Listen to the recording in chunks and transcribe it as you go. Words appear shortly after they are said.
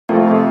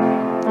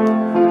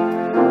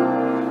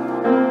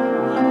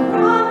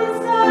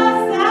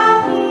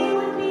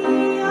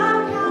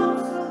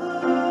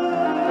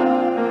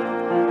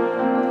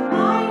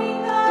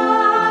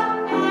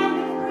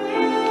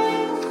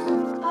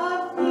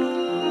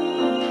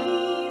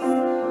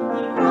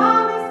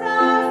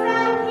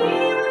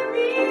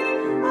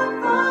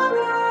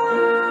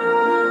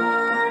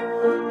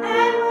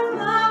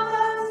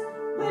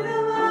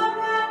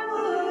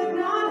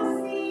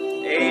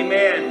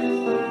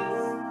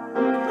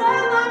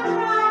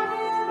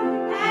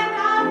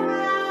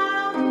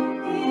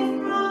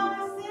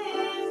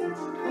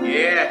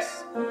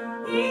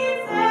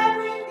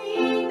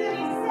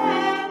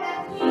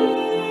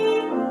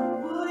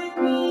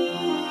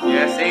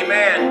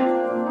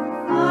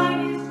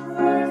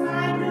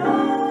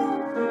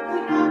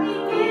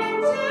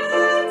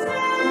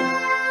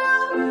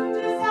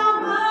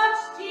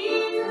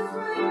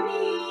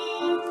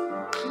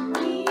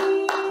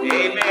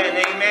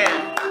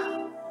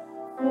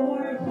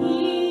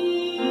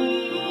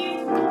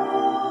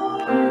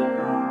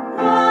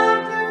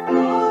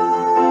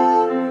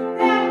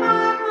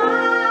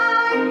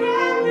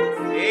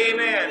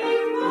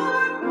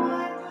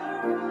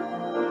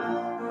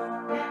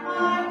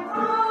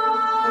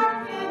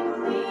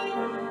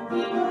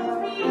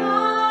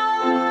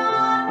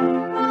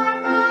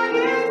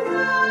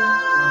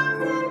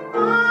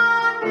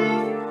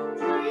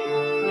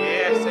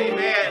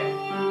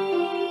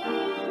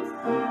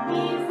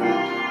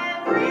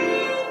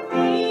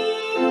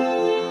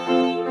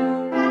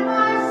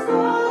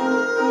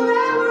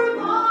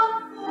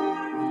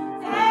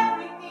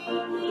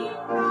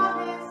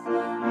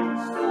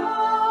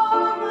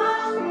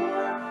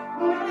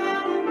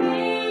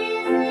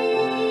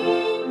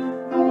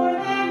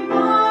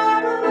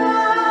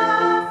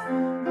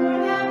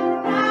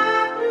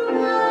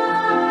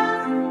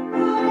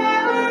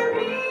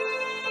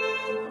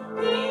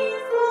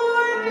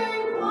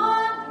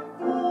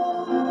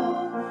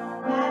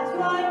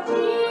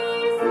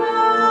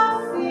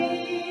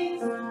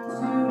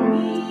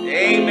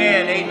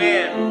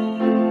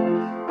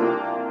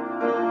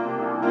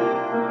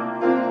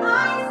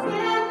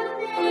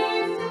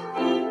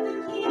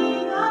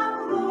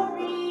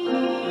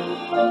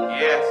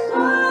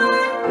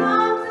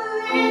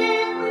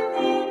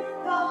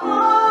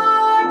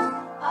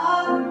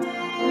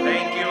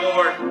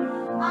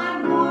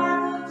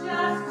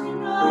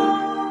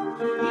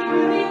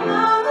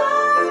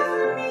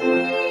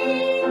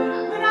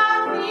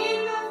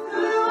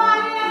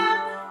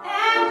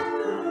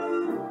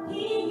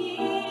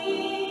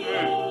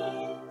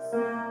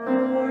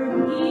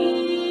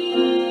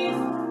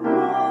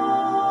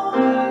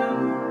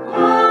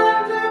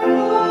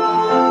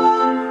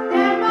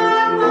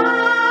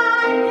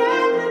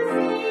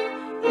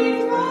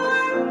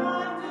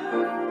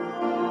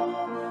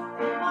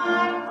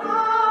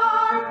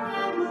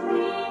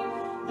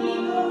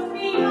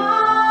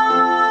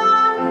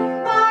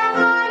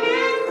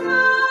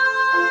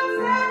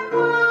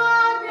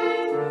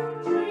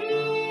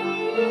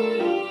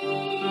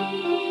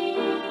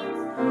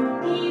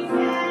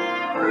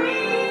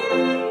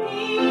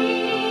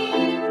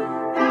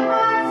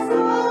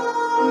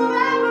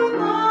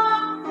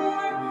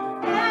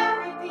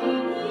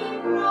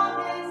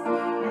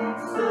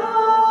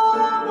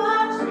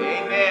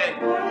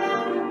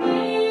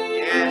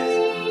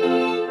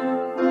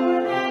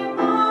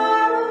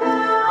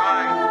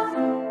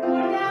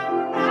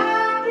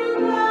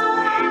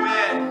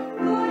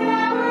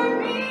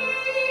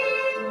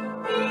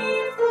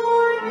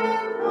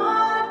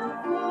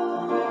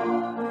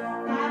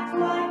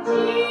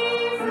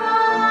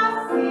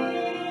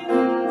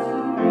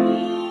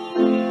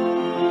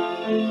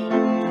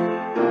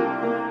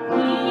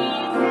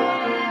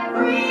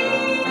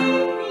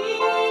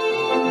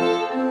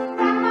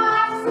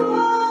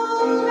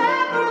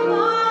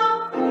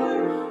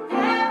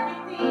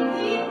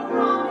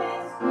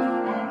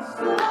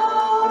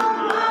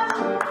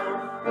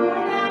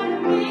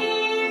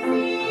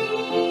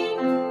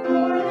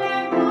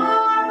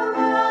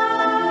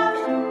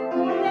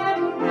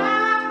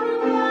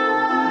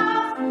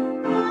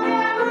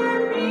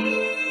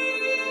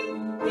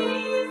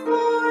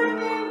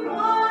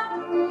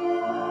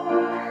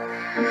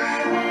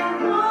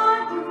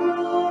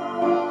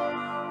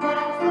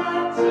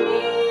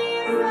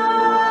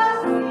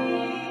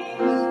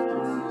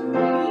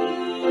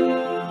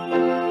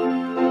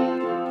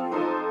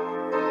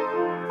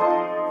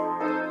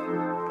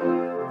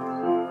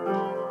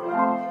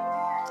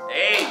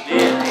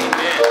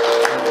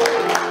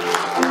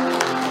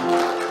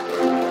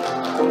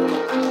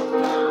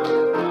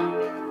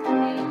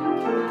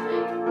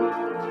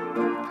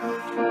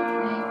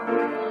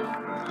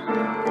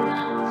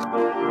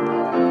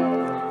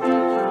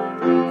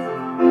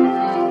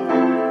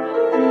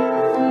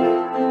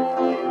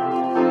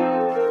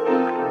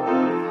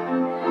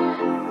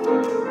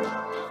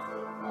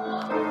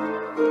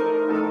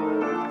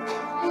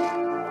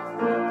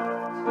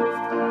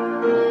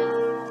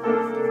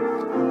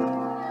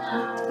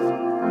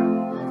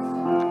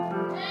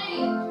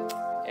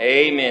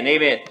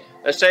Amen.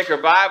 Let's take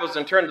our Bibles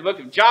and turn to the book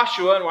of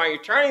Joshua. And while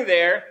you're turning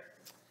there,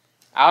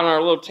 out on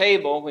our little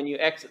table, when you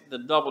exit the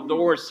double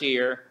doors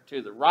here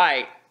to the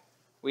right,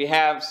 we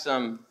have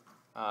some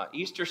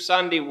Easter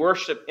Sunday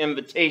worship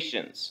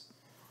invitations.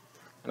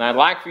 And I'd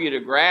like for you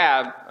to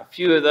grab a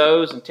few of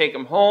those and take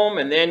them home,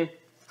 and then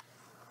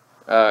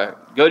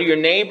go to your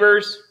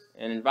neighbors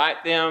and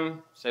invite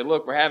them. Say,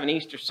 look, we're having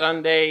Easter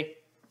Sunday.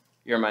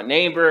 You're my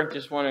neighbor.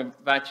 Just want to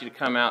invite you to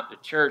come out to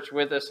church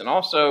with us. And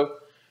also,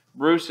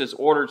 Bruce has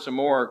ordered some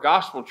more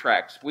gospel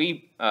tracts.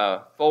 We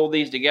fold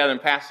these together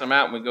and pass them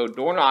out, and we go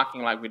door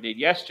knocking like we did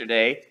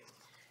yesterday.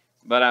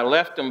 But I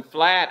left them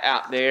flat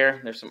out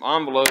there. There's some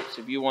envelopes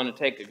if you want to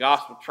take a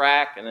gospel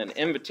tract and an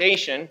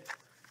invitation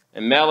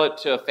and mail it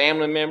to a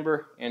family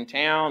member in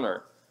town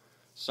or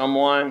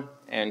someone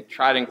and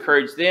try to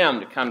encourage them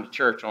to come to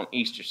church on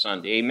Easter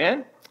Sunday.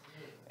 Amen?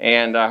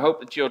 And I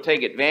hope that you'll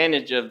take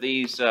advantage of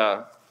these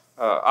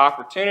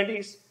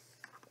opportunities.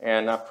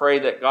 And I pray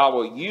that God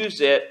will use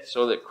it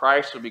so that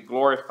Christ will be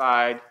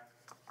glorified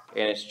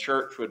and His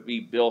church would be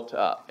built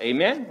up.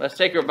 Amen? Let's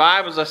take our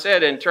Bibles, as I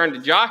said, and turn to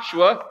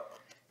Joshua,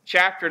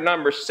 chapter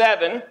number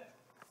 7.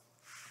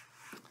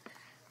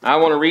 I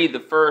want to read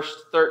the first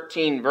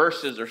 13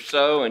 verses or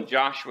so in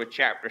Joshua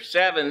chapter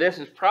 7. This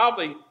is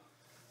probably a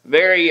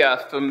very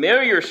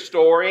familiar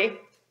story.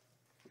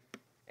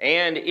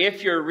 And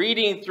if you're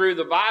reading through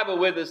the Bible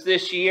with us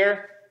this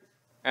year,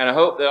 and I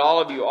hope that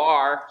all of you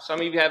are. Some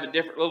of you have a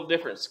little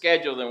different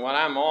schedule than what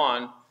I'm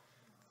on.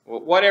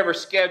 Whatever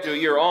schedule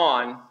you're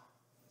on,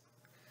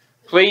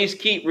 please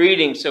keep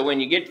reading so when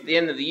you get to the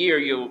end of the year,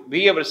 you'll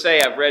be able to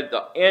say, I've read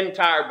the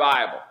entire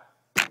Bible.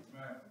 Right.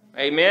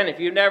 Amen. If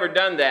you've never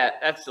done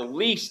that, that's the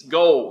least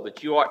goal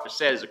that you ought to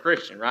set as a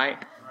Christian, right?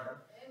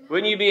 Right.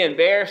 Wouldn't you be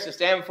embarrassed to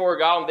stand before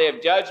God on the day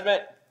of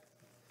judgment?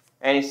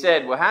 And He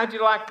said, well, how'd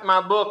you like my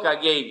book I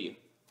gave you?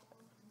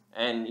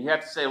 And you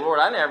have to say,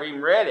 Lord, I never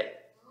even read it.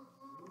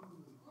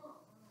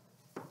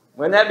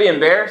 Wouldn't that be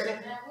embarrassing?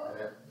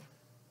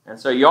 And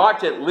so you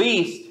ought to at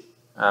least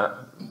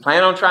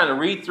plan on trying to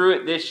read through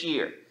it this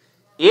year.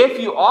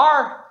 If you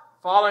are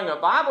following a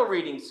Bible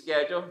reading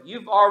schedule,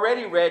 you've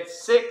already read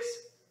 6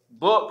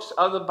 books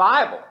of the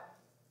Bible.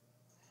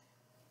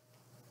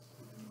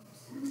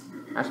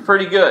 That's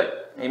pretty good.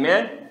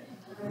 Amen?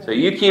 So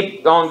you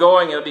keep on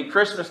going. It'll be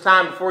Christmas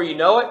time before you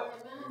know it.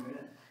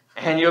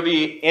 And you'll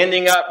be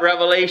ending up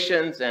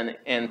Revelations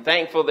and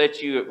thankful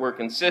that you were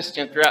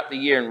consistent throughout the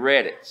year and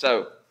read it.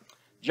 So,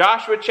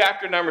 Joshua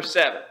chapter number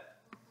 7.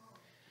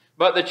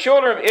 But the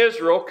children of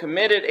Israel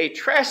committed a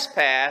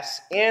trespass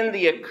in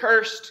the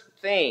accursed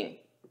thing.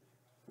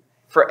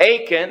 For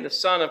Achan, the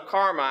son of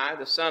Carmi,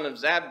 the son of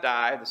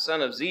Zabdi, the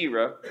son of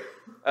Zerah,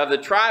 of the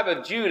tribe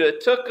of Judah,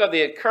 took of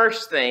the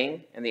accursed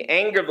thing, and the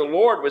anger of the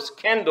Lord was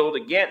kindled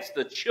against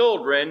the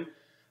children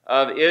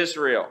of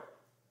Israel.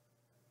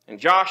 And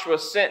Joshua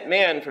sent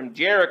men from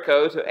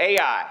Jericho to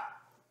Ai,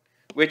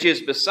 which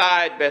is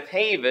beside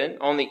Bethaven,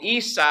 on the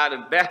east side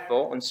of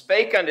Bethel, and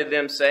spake unto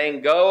them, saying,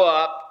 Go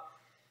up,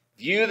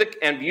 view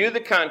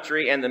the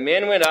country. And the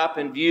men went up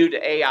and viewed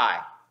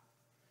Ai.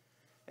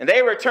 And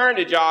they returned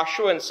to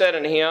Joshua and said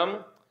unto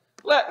him,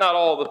 Let not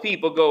all the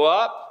people go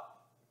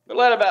up, but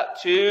let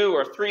about 2,000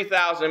 or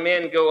 3,000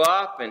 men go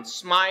up and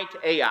smite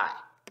Ai.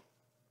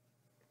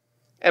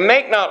 And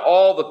make not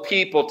all the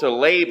people to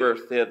labor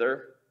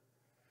thither,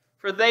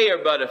 for they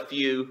are but a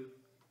few.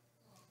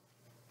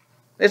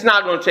 It's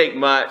not going to take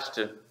much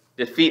to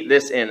defeat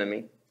this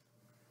enemy.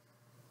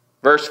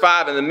 Verse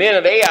 5, And the men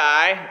of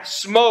Ai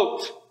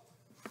smote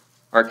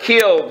or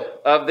killed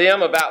of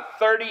them about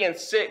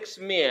 36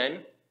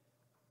 men,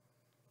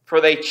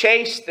 for they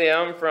chased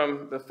them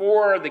from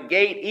before the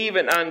gate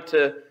even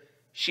unto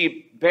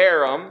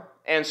Shebarim,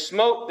 and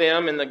smote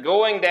them in the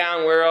going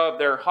down whereof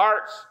the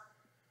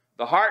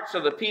hearts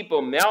of the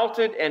people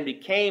melted and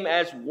became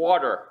as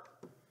water.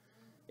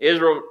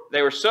 Israel,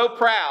 they were so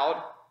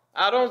proud,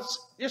 I don't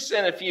just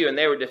send a few, and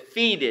they were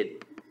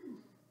defeated,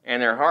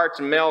 and their hearts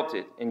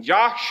melted. And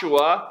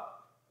Joshua,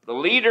 the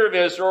leader of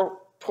Israel,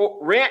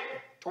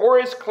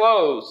 tore his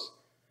clothes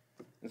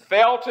and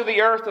fell to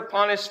the earth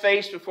upon his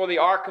face before the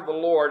ark of the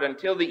Lord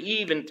until the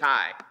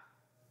eventide.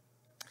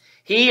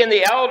 He and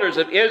the elders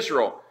of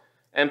Israel,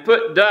 and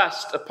put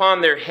dust upon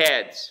their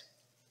heads.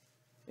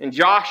 And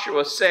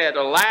Joshua said,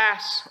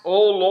 Alas,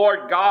 O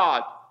Lord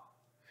God,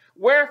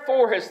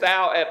 wherefore hast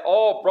thou at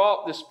all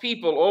brought this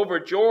people over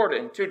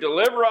Jordan to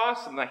deliver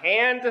us in the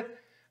hand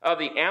of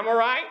the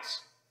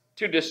Amorites,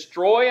 to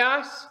destroy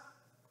us?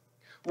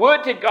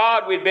 Would to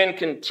God we'd been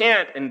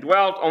content and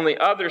dwelt on the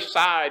other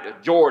side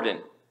of Jordan.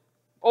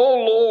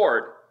 O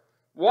Lord,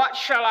 what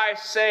shall I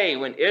say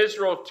when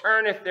Israel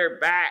turneth their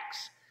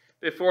backs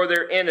before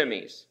their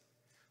enemies?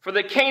 For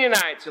the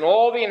Canaanites and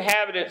all the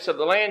inhabitants of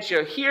the land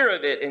shall hear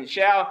of it, and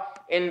shall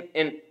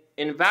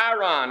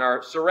environ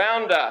or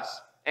surround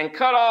us, and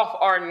cut off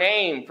our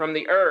name from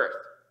the earth.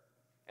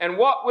 And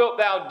what wilt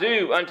thou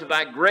do unto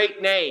thy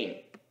great name?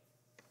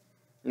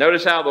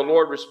 Notice how the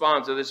Lord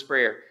responds to this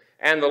prayer.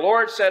 And the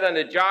Lord said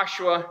unto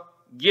Joshua,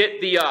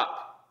 Get thee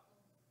up,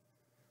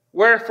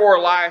 Wherefore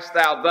liest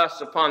thou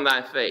thus upon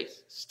thy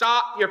face?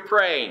 Stop your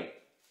praying.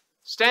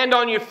 Stand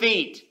on your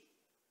feet.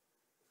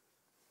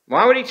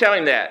 Why would he tell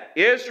him that?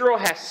 Israel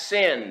has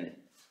sinned.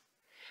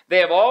 They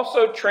have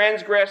also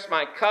transgressed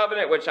my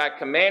covenant which I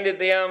commanded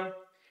them,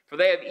 for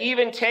they have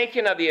even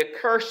taken of the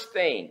accursed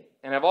thing,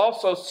 and have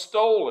also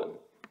stolen,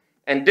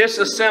 and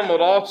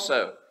disassembled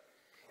also.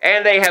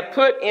 And they have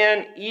put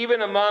in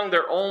even among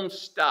their own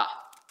stuff.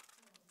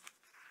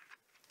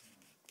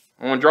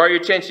 I want to draw your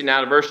attention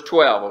now to verse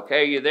 12,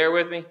 okay? Are you there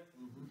with me?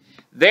 Mm-hmm.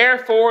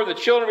 Therefore the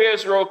children of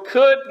Israel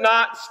could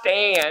not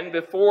stand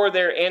before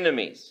their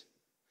enemies,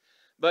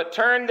 but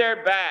turned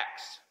their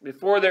backs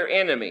before their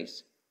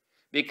enemies,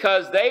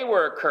 because they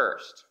were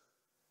accursed.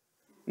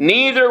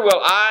 Neither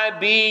will I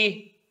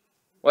be,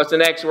 what's the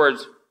next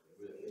words?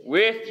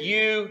 With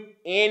you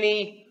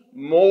any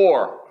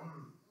more,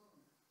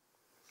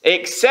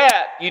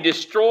 except you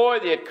destroy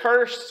the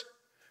accursed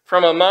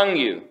from among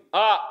you.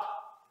 Up,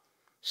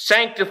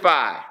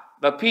 sanctify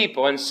the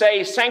people, and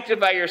say,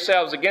 sanctify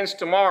yourselves against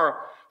tomorrow.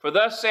 For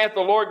thus saith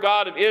the Lord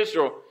God of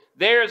Israel,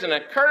 there is an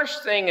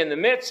accursed thing in the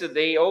midst of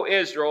thee, O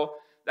Israel.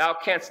 Thou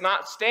canst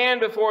not stand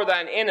before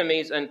thine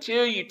enemies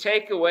until you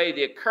take away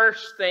the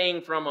accursed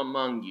thing from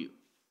among you.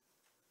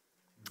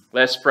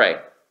 Let's pray.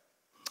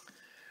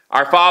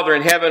 Our Father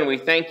in heaven, we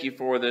thank you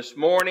for this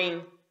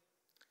morning.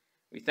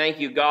 We thank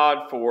you,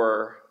 God,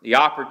 for the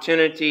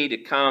opportunity to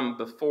come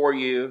before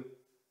you.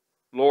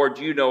 Lord,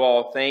 you know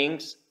all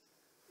things.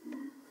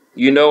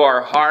 You know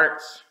our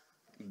hearts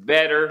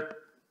better,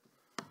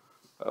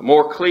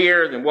 more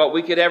clear than what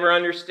we could ever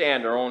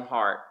understand our own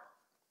heart.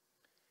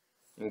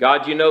 And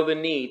God, you know the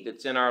need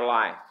that's in our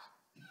life.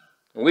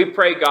 And we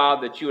pray,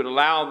 God, that you would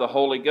allow the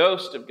Holy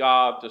Ghost of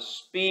God to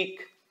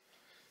speak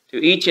to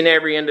each and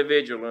every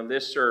individual in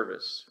this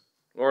service.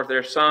 Lord, there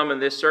are some in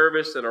this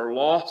service that are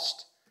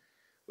lost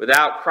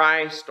without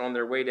Christ, on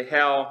their way to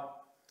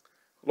hell.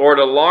 Lord,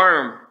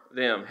 alarm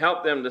them.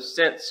 Help them to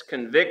sense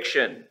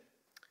conviction.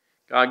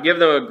 God, give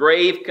them a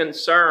grave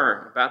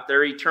concern about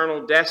their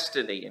eternal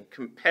destiny and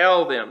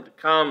compel them to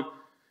come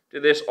to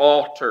this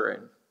altar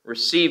and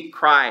receive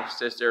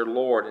Christ as their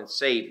Lord and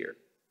Savior.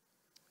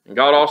 And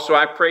God, also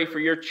I pray for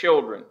your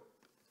children.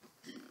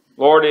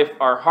 Lord, if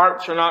our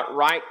hearts are not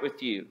right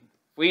with you,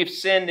 if we've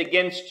sinned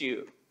against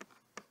you,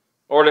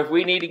 Lord, if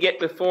we need to get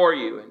before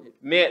you and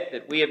admit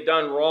that we have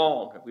done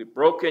wrong, that we've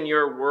broken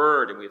your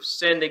word and we've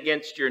sinned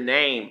against your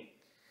name,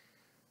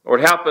 Lord,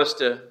 help us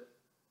to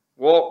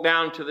walk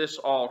down to this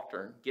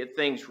altar and get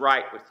things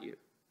right with you.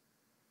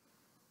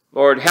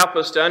 Lord, help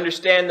us to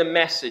understand the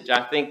message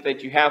I think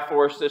that you have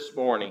for us this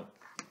morning.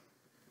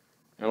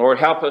 And Lord,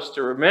 help us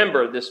to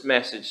remember this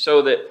message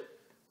so that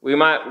we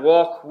might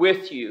walk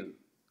with you,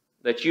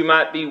 that you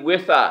might be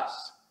with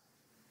us.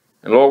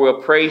 And Lord,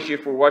 we'll praise you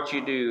for what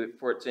you do,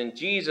 for it's in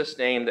Jesus'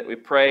 name that we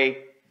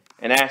pray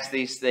and ask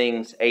these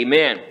things.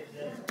 Amen.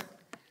 Amen.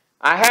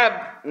 I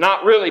have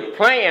not really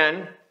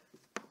planned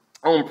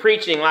on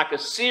preaching like a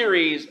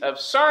series of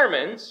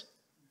sermons,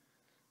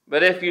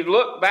 but if you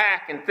look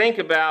back and think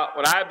about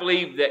what I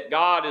believe that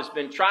God has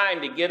been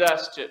trying to get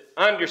us to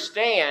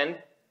understand,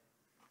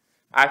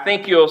 I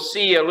think you'll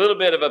see a little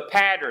bit of a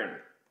pattern.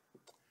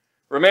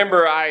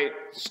 Remember, I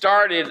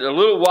started a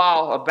little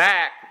while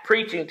back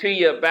preaching to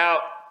you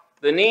about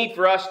the need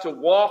for us to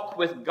walk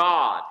with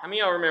God. How many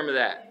of y'all remember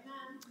that?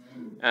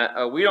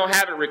 We don't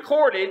have it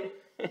recorded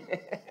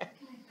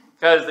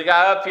because the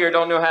guy up here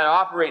don't know how to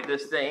operate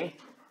this thing.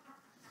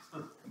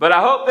 But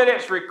I hope that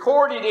it's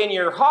recorded in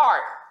your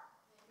heart.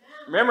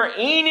 Remember,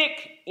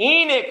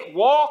 Enoch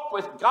walked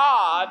with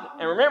God.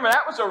 And remember,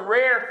 that was a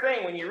rare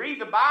thing. When you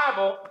read the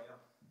Bible,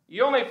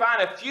 you only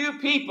find a few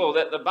people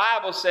that the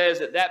Bible says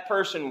that that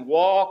person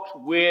walked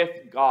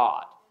with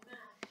God.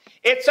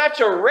 It's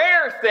such a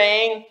rare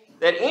thing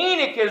that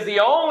Enoch is the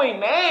only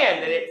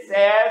man that it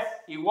says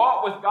he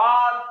walked with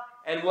God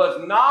and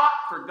was not,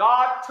 for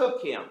God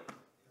took him.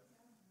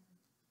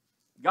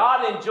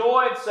 God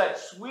enjoyed such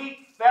sweet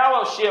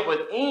fellowship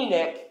with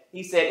Enoch.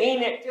 He said,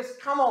 Enoch,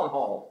 just come on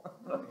home.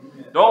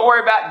 Don't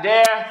worry about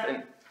death.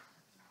 And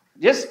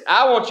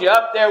I want you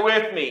up there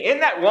with me. Isn't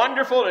that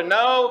wonderful to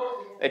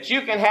know that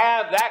you can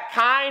have that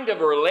kind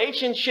of a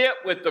relationship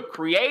with the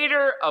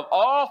Creator of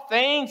all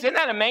things? Isn't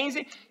that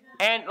amazing?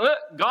 And look,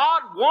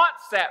 God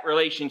wants that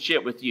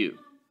relationship with you.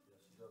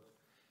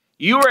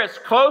 You are as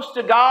close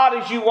to God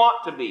as you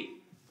want to be.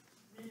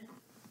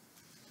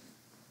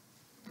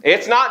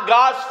 It's not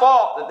God's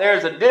fault that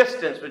there's a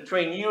distance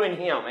between you and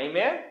Him.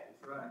 Amen?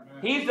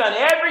 He's done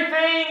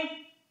everything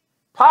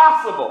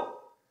possible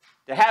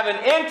to have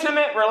an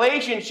intimate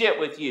relationship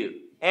with you.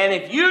 And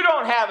if you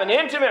don't have an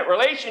intimate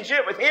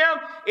relationship with Him,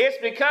 it's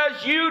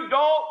because you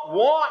don't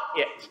want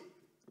it.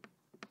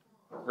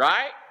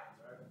 Right?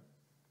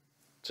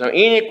 So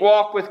Enoch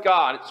walked with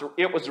God.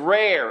 It was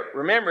rare.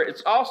 Remember,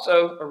 it's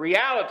also a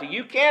reality.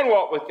 You can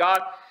walk with God,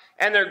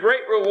 and there are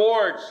great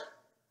rewards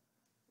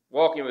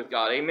walking with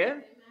God.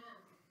 Amen?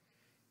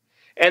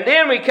 And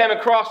then we came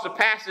across the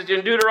passage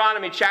in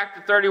Deuteronomy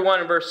chapter 31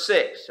 and verse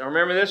 6.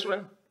 Remember this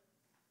one?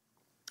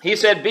 He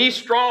said, be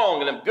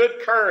strong and of good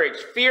courage.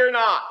 Fear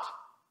not,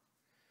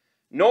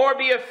 nor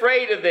be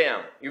afraid of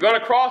them. You're going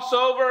to cross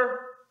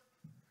over.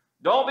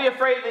 Don't be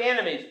afraid of the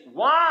enemies.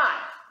 Why?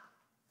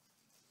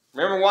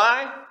 Remember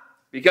why?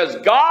 Because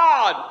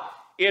God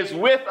is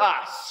with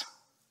us.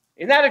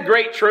 Isn't that a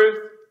great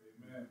truth?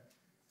 Amen.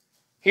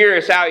 Here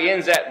is how he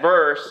ends that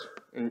verse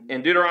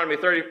in Deuteronomy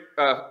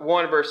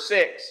 31, verse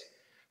 6.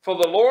 For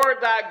the Lord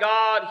thy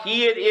God,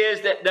 he it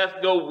is that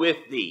doth go with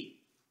thee.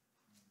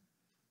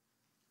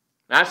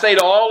 And I say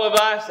to all of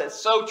us,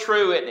 that's so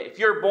true, isn't it? If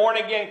you're a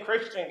born-again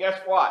Christian, guess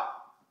what?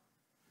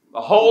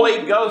 The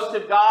Holy Ghost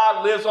of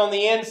God lives on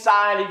the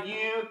inside of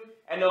you,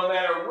 and no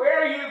matter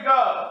where you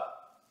go,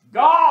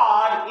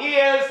 God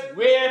is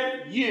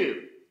with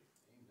you.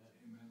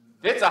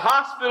 If it's a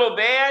hospital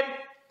bed,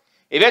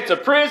 if it's a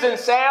prison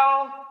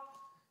cell,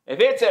 if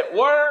it's at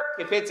work,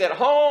 if it's at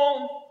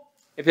home,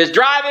 if it's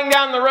driving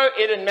down the road,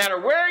 it doesn't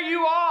matter where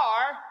you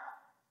are,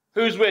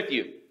 who's with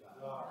you?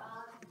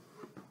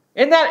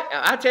 Isn't that,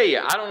 I tell you,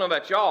 I don't know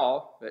about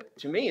y'all, but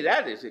to me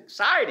that is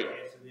exciting.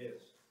 Yes, it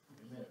is.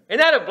 Amen. Isn't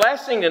that a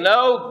blessing to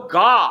know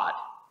God?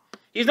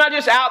 He's not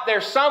just out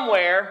there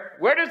somewhere.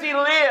 Where does he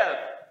live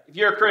if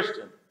you're a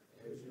Christian?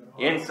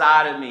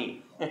 Inside of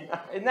me.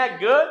 Isn't that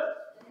good?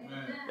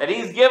 Amen. That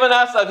he's given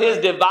us of his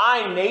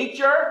divine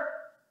nature?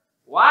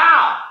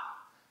 Wow.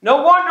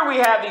 No wonder we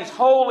have these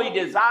holy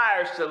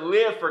desires to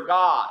live for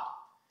God.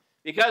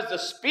 Because the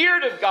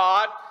Spirit of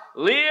God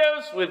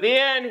lives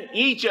within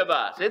each of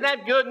us. Isn't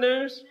that good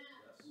news?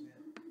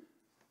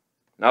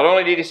 Not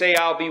only did he say,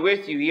 I'll be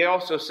with you, he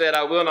also said,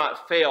 I will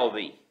not fail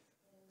thee.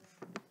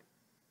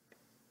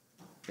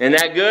 Isn't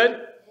that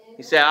good?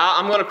 He said,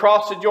 I'm going to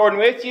cross the Jordan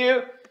with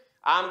you.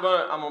 I'm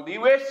going to be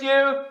with you,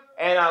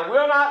 and I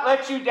will not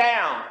let you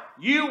down.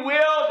 You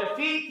will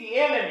defeat the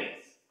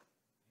enemies.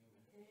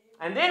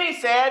 And then he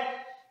said,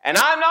 and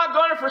I'm not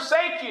going to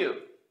forsake you.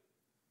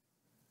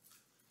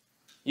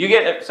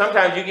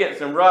 Sometimes you get in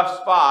some rough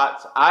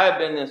spots. I have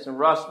been in some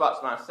rough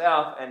spots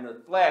myself, and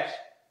the flesh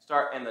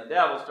and the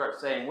devil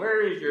start saying,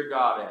 where is your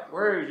God at?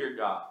 Where is your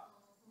God?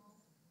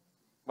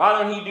 Why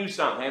don't he do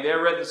something? Have you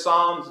ever read the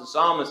Psalms? The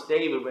psalmist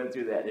David went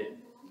through that, didn't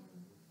he?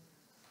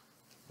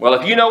 Well,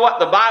 if you know what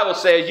the Bible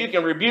says, you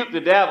can rebuke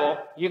the devil.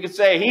 You can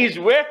say, he's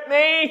with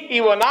me,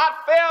 he will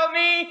not fail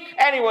me,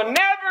 and he will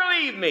never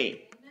leave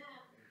me.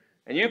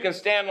 And you can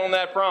stand on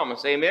that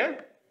promise. Amen?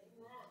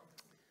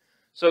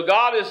 So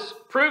God has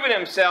proven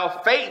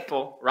himself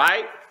faithful,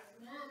 right?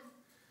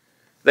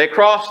 They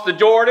crossed the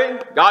Jordan.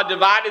 God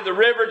divided the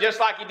river just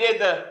like he did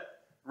the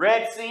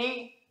Red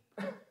Sea.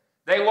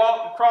 They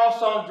walked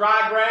across on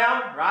dry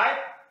ground, right?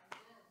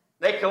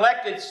 They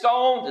collected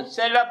stones and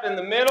set it up in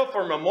the middle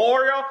for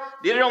memorial.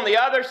 Did it on the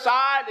other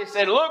side. They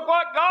said, look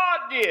what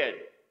God did.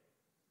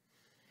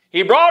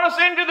 He brought us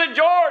into the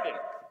Jordan.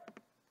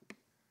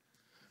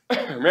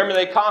 Remember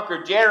they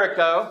conquered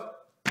Jericho.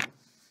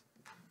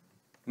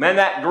 Man,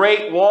 that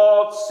great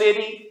walled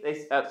city.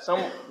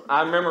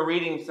 I remember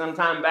reading some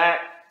time back.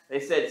 They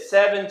said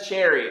 7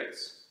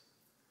 chariots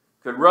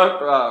could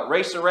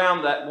race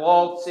around that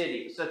walled city.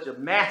 It's such a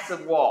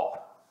massive wall.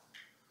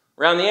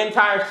 Around the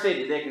entire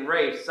city, they can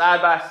race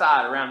side by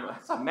side around.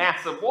 That's a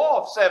massive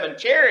wall. 7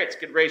 chariots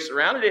could race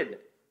around it, isn't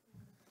it?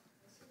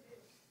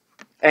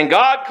 And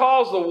God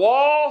calls the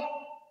wall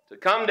to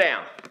come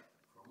down.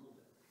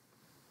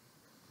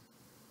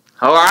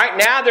 All right,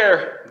 now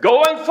they're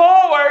going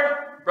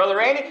forward, Brother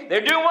Randy.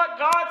 They're doing what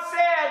God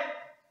said.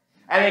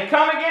 And they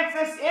come against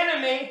this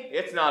enemy.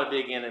 It's not a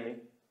big enemy.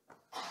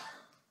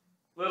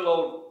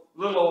 Little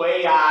old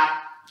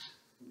AI.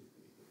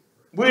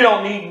 We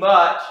don't need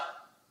much.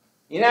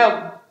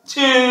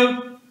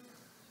 2,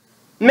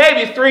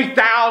 maybe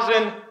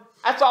 3,000.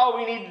 That's all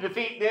we need to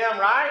defeat them,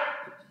 right?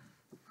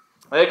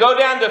 They go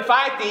down to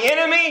fight the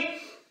enemy,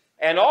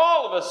 and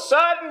all of a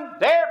sudden,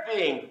 they're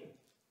being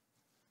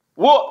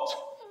whooped.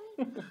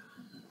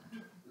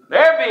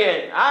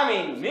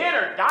 Men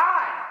are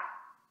dying.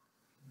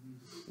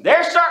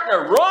 They're starting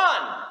to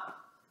run.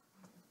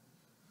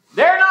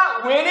 They're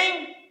not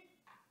winning.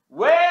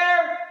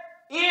 Where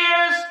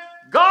is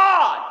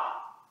God?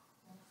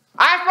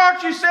 I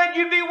thought you said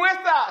you'd be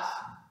with us.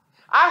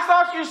 I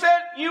thought you said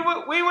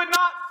we would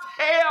not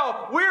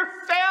fail. We're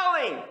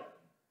failing.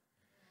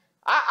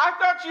 I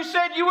thought you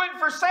said you wouldn't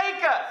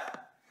forsake us.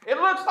 It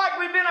looks like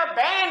we've been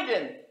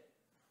abandoned.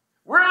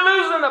 We're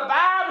losing the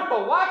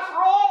battle. What's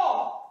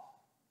wrong?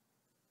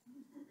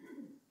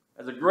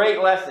 There's a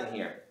great lesson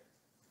here.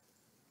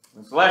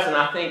 This lesson,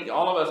 I think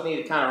all of us need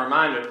a kind of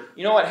reminder.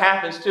 You know what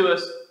happens to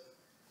us?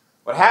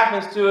 What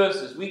happens to us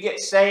is we get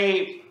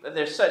saved.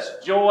 There's such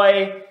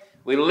joy.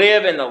 We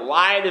live in the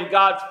light of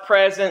God's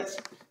presence.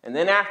 And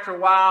then after a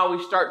while,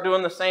 we start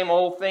doing the same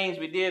old things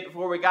we did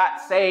before we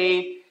got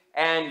saved.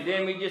 And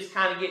then we just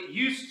kind of get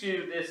used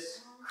to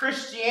this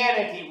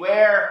Christianity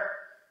where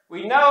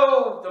we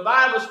know the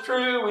Bible's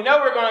true. We know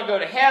we're going to go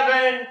to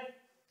heaven.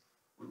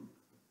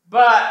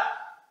 But,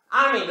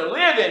 to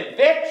live in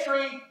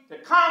victory, to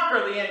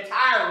conquer the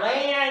entire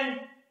land.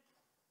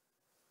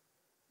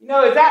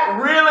 Is that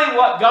really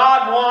what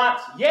God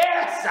wants?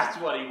 Yes, that's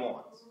what he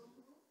wants.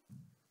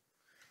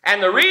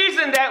 And the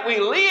reason that we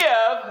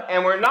live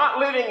and we're not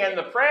living in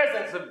the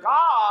presence of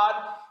God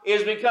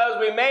is because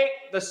we make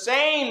the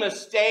same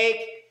mistake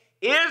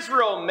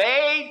Israel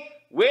made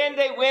when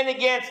they went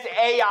against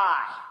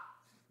Ai.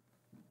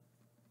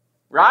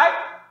 Right?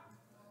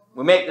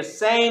 We make the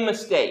same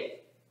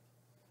mistake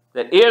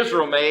that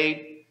Israel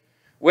made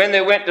when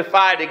they went to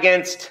fight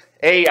against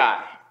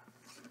Ai.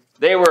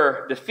 They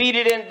were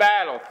defeated in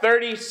battle.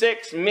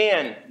 36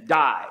 men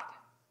died.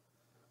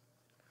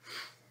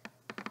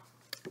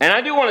 And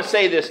I do want to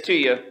say this to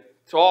you,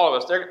 to all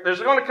of us.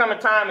 There's going to come a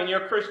time in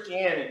your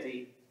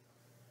Christianity,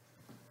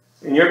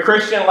 in your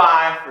Christian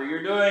life, where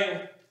you're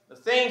doing the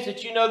things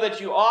that you know that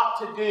you ought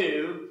to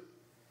do.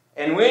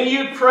 And when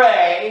you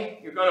pray,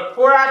 you're going to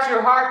pour out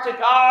your heart to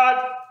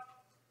God.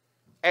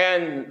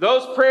 And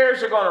those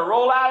prayers are going to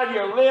roll out of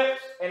your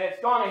lips. And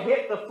it's going to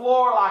hit the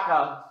floor like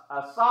a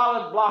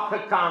solid block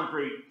of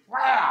concrete.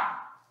 Wow!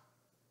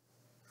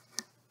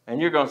 And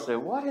you're going to say,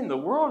 what in the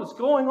world is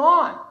going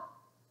on?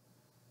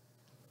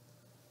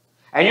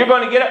 And you're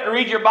going to get up to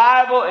read your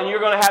Bible, and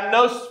you're going to have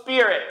no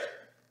spirit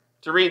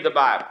to read the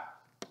Bible.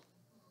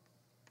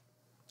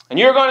 And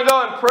you're going to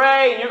go and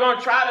pray, and you're going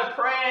to try to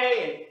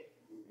pray,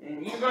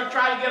 and you're going to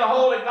try to get a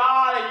hold of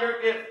God, and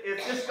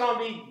it's just going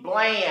to be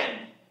bland.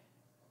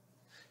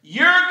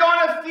 You're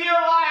going to feel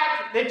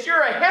like that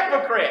you're a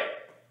hypocrite.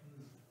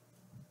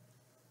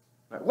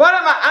 What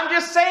am I? I'm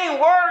just saying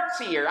words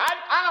here.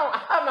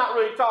 I'm not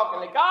really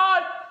talking to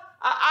God.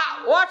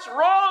 What's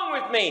wrong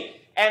with me?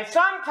 And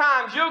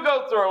sometimes you'll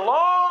go through a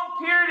long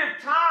period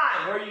of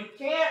time where you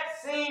can't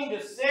seem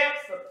to sense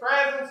the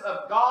presence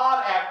of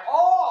God at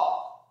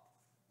all.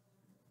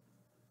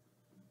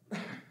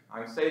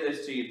 I can say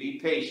this to you. Be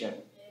patient.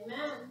 Amen.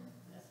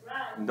 That's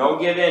right. And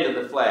don't give in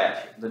to the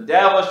flesh. The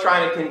devil is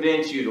trying to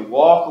convince you to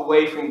walk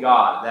away from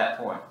God at that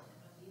point.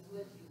 He's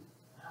with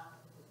you.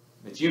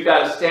 But you've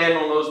got to stand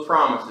on those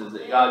promises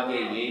that God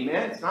gave you.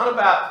 Amen? It's not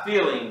about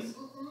feelings.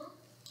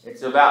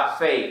 It's about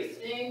faith.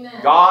 Amen.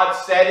 God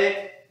said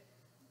it,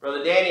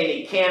 Brother Danny, and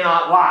He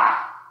cannot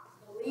lie.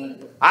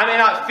 I may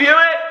not feel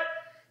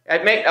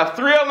it. A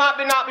thrill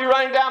might not be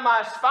running down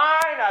my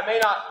spine.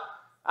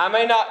 I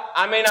may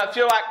not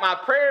feel like my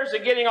prayers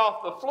are getting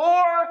off the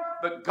floor.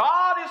 But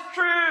God is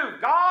true.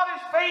 God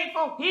is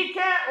faithful. He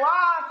can't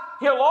lie.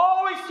 He'll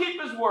always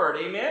keep His word.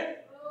 Amen?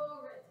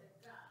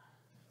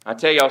 I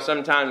tell y'all,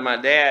 sometimes my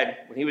dad,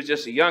 when he was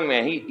just a young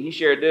man, he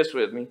shared this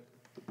with me.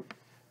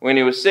 When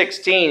he was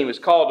 16, he was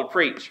called to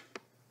preach.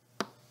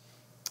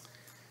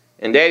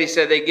 And Daddy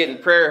said they get in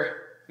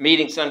prayer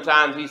meetings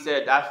sometimes. He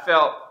said, I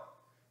felt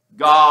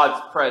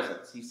God's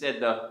presence. He said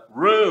the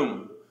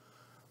room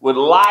would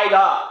light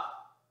up.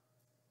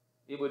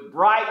 It would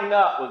brighten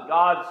up with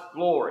God's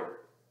glory.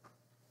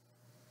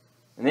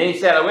 And then he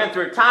said, I went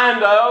through a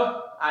time,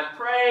 though, I'd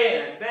pray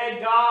and I'd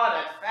beg God,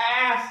 I'd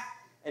fast,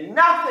 and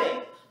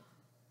nothing.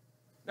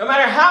 No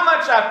matter how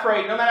much I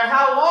prayed, no matter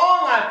how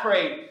long I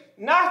prayed,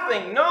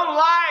 nothing, no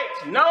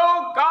light,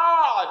 no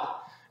God,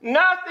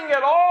 nothing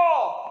at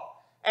all.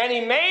 And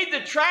he made the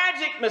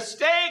tragic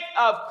mistake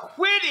of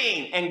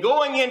quitting and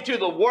going into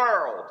the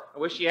world. I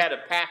wish you had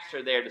a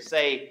pastor there to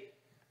say,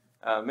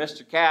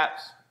 Mr.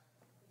 Capps,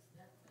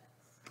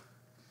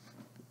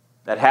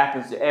 that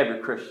happens to every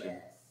Christian.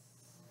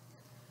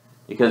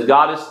 Because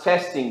God is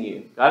testing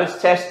you. God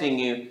is testing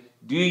you.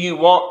 Do you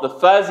want the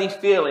fuzzy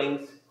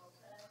feelings,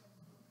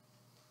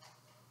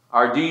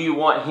 or do you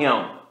want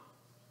Him?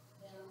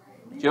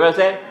 Do you know what I'm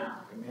saying?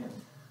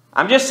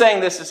 I'm just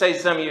saying this to say to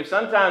some of you,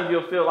 sometimes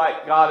you'll feel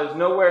like God is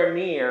nowhere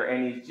near,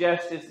 and He's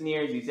just as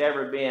near as He's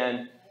ever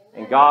been,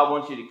 and God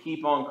wants you to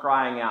keep on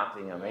crying out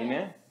to Him.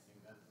 Amen?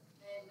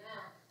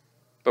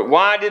 But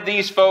why did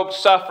these folks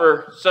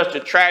suffer such a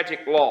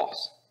tragic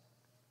loss?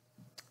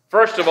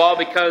 First of all,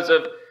 because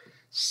of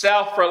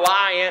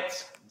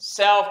self-reliance,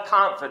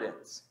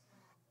 self-confidence.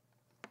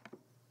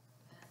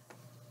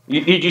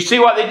 Did you see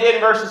what they did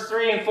in verses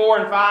 3 and 4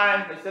 and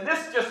 5? They said,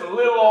 this is just a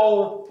little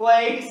old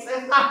place.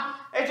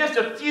 It's just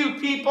a few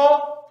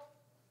people.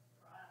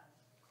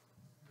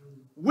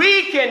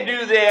 We can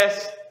do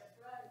this.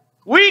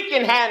 We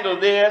can handle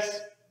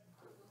this.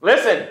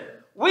 Listen,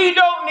 we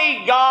don't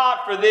need God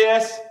for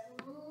this.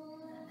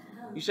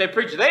 You say,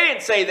 preacher, they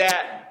didn't say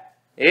that.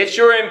 It's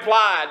sure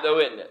implied, though,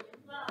 isn't it?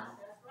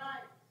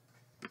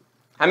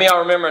 How many of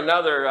y'all remember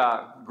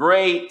another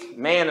great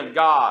man of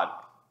God,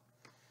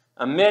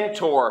 a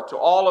mentor to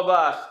all of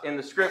us in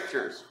the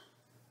Scriptures?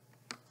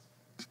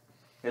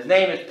 His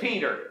name is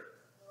Peter.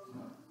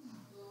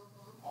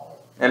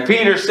 And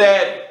Peter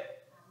said,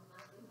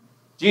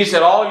 Jesus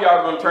said, all of you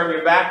are going to turn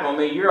your back on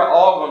me. You're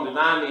all going to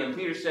deny me. And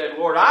Peter said,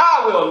 Lord,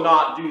 I will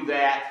not do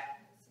that.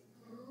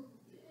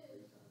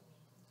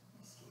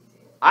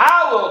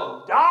 I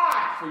will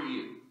die for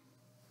you.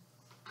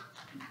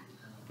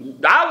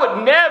 I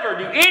would never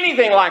do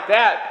anything like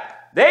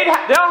that. They'll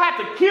have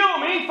to kill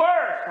me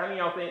first. How many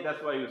of y'all think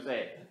that's what he was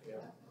saying?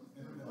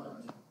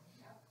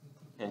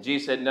 And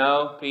Jesus said,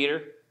 no,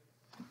 Peter.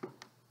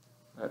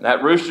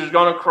 That rooster's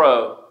going to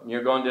crow, and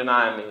you're going to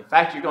deny me. In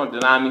fact, you're going to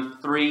deny me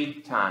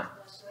 3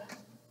 times.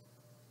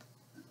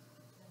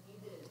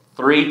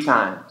 3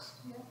 times.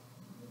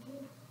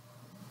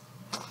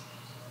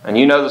 And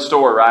you know the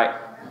story, right?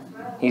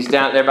 He's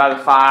down there by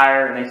the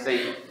fire, and they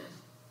say,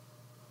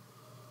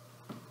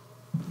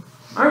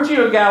 "Aren't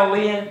you a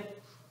Galilean?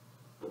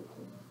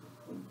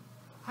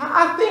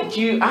 I think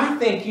you,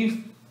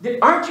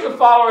 aren't you a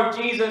follower of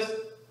Jesus?"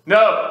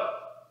 "No.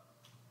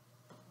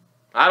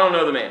 I don't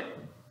know the man."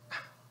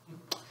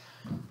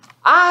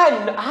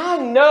 I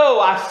know,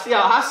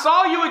 I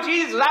saw you with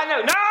Jesus. I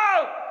know. No!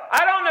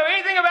 I don't know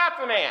anything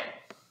about the man.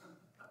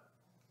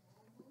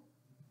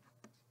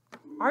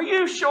 "Are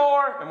you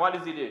sure?" And what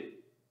does he do?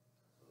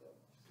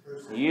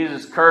 He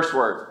uses curse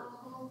words.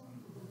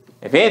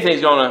 If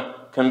anything's going to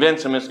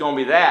convince him, it's going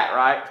to be that,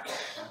 right?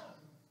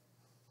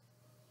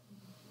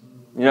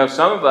 You know,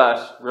 some of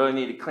us really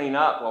need to clean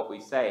up what we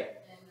say.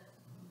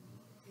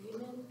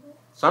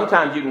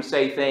 Sometimes you can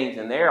say things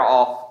and they're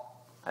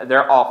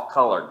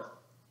off-colored.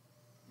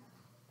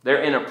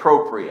 They're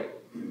inappropriate.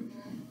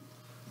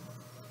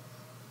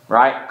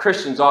 Right?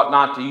 Christians ought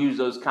not to use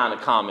those kind of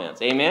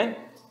comments. Amen?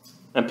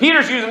 And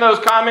Peter's using those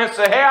comments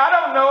to say, "Hey, I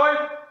don't know him."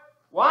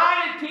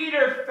 Why did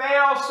Peter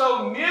fail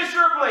so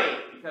miserably?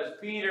 Because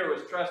Peter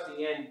was trusting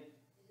in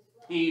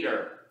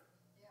Peter.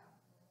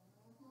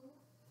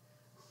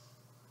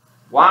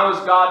 Why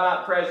was God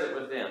not present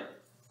with them?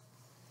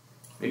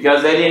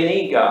 Because they didn't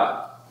need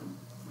God.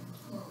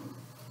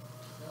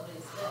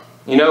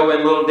 You know,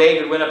 when little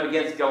David went up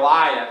against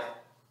Goliath,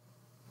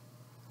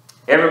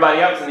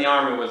 everybody else in the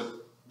army was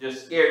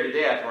just scared to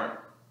death, weren't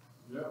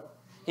they? Yeah.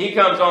 He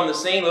comes on the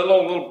scene,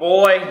 little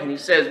boy, and he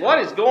says, "What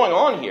is going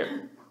on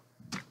here?"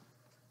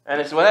 And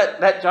it's well,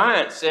 that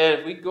giant said,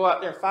 "If we go out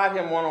there and fight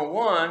him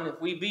one-on-one,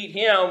 if we beat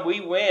him, we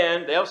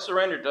win. They'll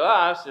surrender to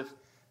us. If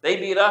they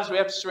beat us, we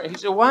have to surrender." He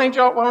said, why don't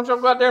y'all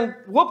go out there and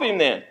whoop him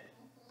then?"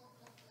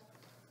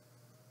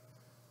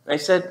 They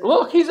said,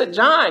 "Look, he's a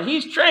giant.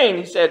 He's trained."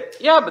 He said,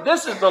 "Yeah, but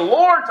this is the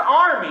Lord's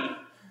army.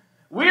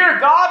 We're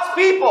God's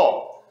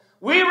people.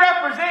 We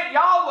represent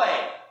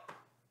Yahweh.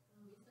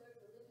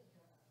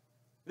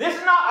 This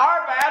is not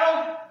our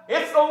battle.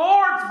 It's the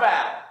Lord's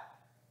battle."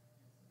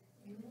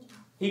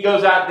 He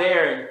goes out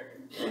there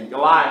and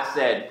Goliath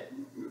said,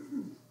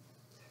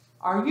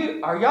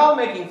 Are y'all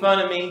making fun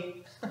of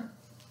me?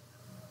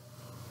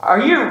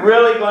 Are you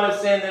really going to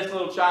send this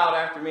little child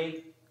after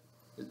me?"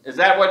 Is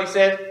that what he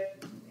said?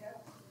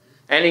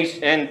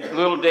 And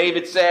little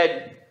David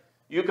said,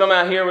 "You come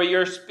out here with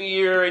your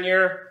spear and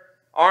your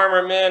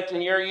armament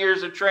and your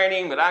years of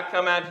training, but I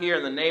come out here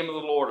in the name of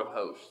the Lord of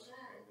hosts."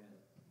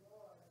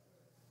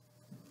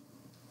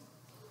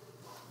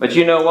 But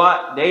you know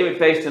what? David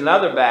faced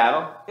another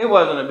battle. It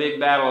wasn't a big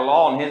battle at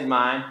all in his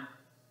mind.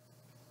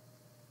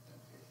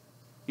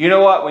 You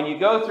know what? When you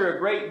go through a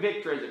great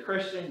victory as a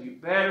Christian, you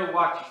better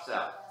watch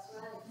yourself.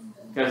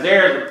 Because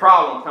there's a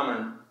problem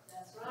coming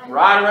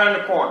right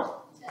around the corner.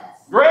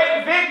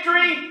 Great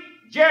victory,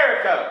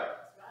 Jericho.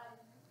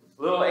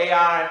 Little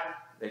Ai,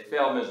 they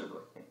fell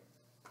miserably.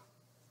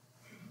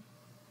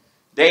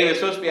 David's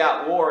supposed to be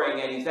out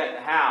warring, and he's at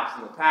the house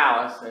in the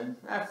palace, and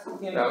that's,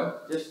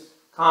 just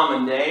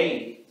common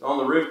day. He's on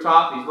the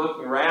rooftop, he's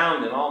looking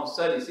around, and all of a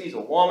sudden he sees a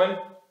woman.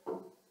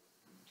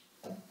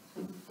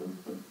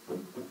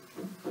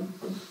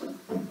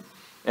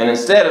 And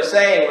instead of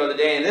saying, Brother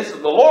Danny, "This is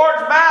the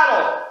Lord's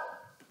battle.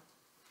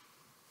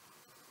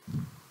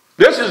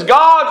 This is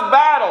God's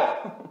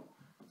battle.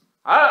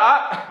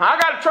 I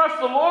got to trust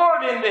the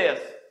Lord in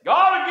this.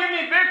 God will give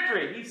me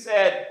victory," he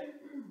said,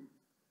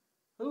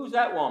 "Who's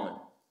that woman?"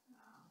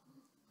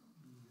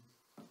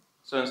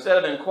 So instead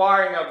of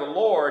inquiring of the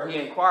Lord, he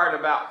inquired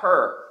about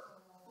her.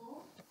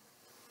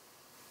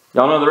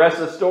 Y'all know the rest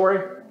of the story?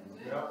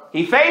 Yeah.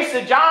 He faced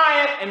the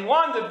giant and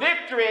won the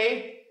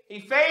victory.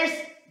 He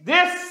faced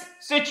this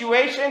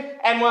situation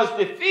and was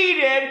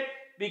defeated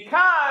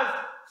because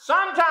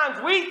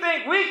sometimes we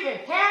think we can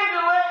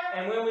handle it,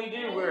 and when we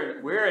do,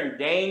 we're in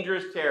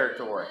dangerous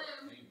territory.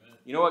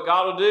 You know what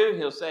God will do?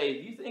 He'll say,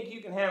 "If you think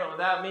you can handle it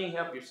without me,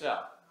 help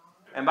yourself."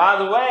 And by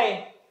the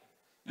way,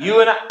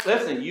 you and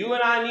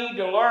I need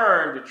to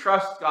learn to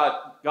trust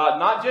God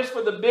not just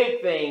for the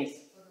big things,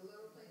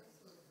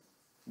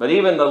 but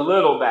even the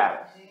little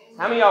battles.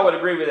 How many of y'all would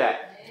agree with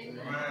that?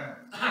 Amen.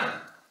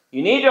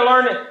 You need to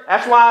learn it.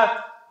 That's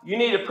why you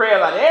need to pray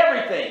about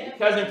everything.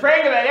 Because in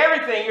praying about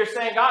everything, you're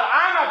saying, "God,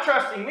 I'm not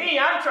trusting me,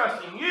 I'm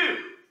trusting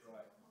you."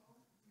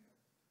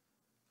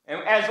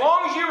 And as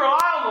long as you rely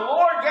on the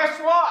Lord, guess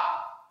what?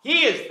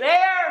 He is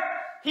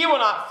there. He will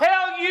not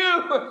fail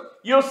you.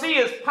 You'll see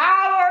His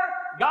power.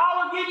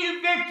 God will give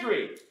you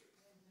victory.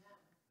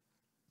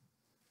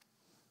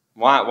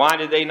 Why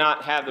did they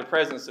not have the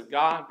presence of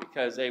God?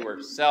 Because they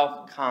were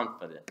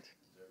self-confident.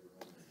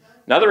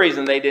 Another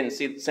reason they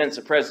didn't sense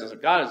the presence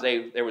of God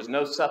is there was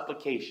no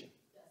supplication.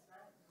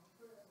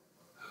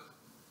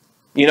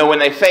 You know, when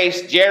they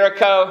faced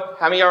Jericho,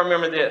 how many of y'all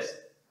remember this?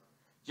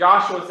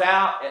 Joshua's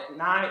out at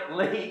night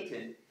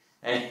late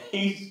and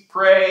he's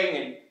praying,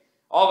 and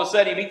all of a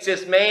sudden he meets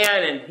this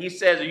man and he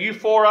says, "Are you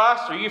for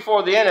us or are you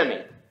for the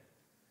enemy?"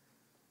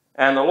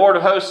 And the Lord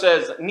of hosts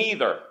says,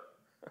 "Neither."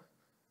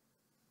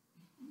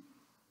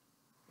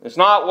 It's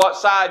not what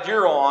side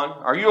you're on.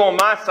 Are you on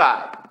my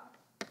side?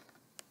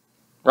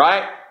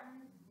 Right?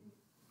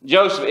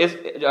 Joshua,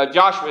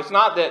 it's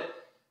not that,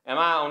 am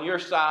I on your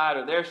side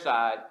or their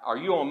side? Are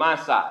you on my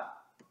side?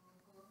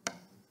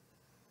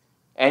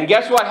 And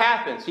guess what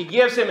happens? He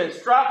gives him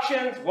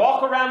instructions.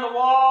 Walk around the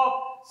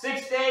wall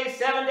 6 days,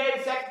 7 days,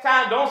 the second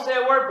time. Don't say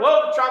a word.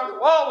 Blow the trumpet. The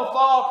wall will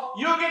fall.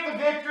 You'll get the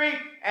victory.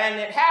 And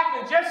it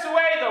happened just the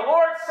way the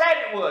Lord said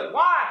it would.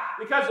 Why?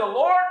 Because the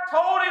Lord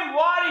told him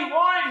what he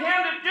wanted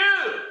him to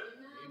do.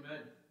 Amen.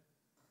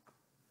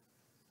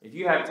 If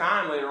you have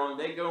time later on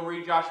today, go and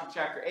read Joshua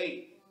chapter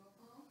 8.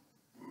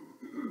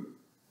 You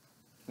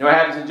know what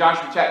happens in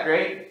Joshua chapter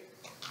 8?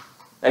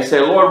 They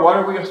say, Lord, what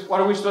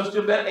are we supposed to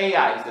do about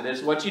Ai? He said, this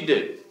is what you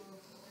do.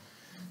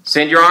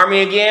 Send your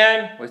army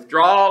again,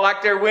 withdraw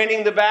like they're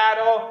winning the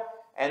battle,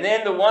 and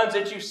then the ones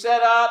that you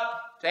set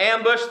up to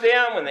ambush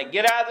them, when they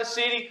get out of the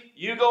city,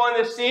 you go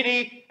in the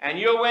city and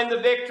you'll win the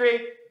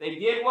victory. They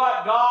did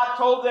what God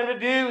told them to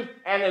do,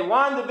 and they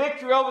won the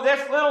victory over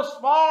this little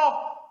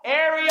small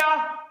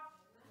area.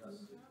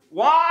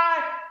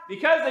 Why?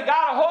 Because they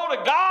got a hold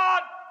of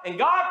God, and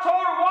God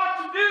told them what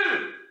to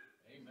do.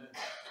 Amen.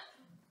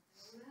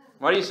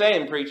 What are you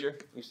saying, preacher?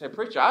 You say,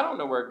 preacher, I don't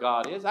know where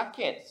God is. I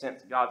can't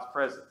sense God's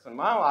presence in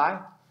my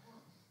life.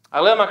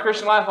 I live my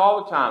Christian life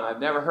all the time.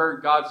 I've never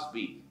heard God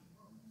speak.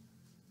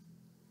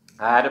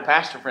 I had a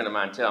pastor friend of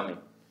mine tell me,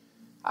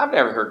 I've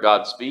never heard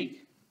God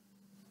speak.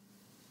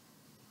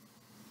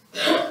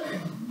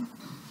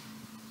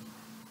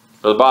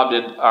 Brother Bob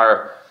did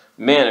our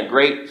men a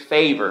great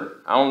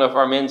favor. I don't know if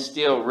our men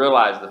still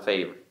realize the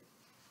favor.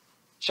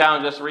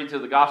 Challenged us to read through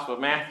the Gospel of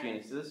Matthew.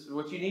 And he said, this is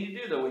what you need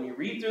to do, though. When you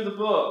read through the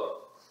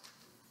book,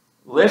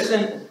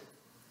 listen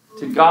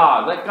to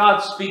God. Let God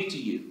speak to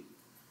you.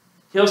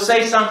 He'll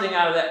say something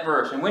out of that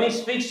verse. And when he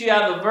speaks to you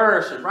out of the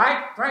verse,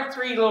 write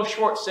 3 little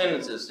short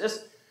sentences.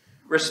 Just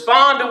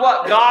respond to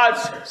what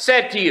God's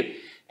said to you.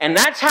 And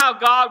that's how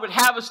God would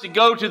have us to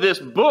go to this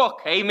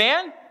book. Amen?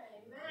 Amen.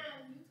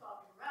 You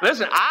talking right.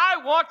 Listen, I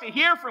want to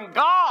hear from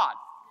God.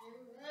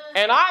 Amen.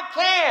 And I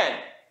can.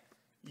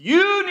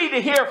 You need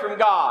to hear from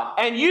God.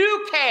 And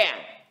you can.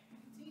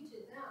 Teach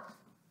it now.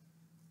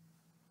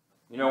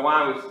 You know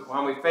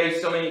why we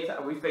face so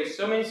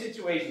many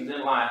situations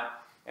in life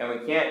and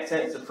we can't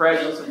sense the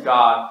presence of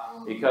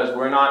God? Because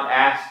we're not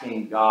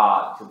asking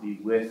God to be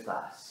with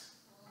us,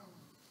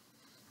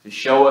 to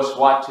show us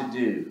what to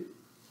do,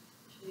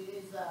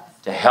 Jesus.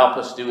 to help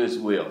us do His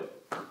will.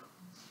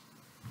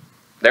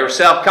 They were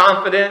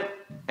self-confident,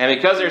 and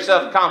because they were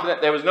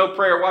self-confident, there was no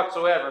prayer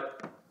whatsoever.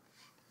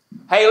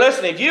 Hey,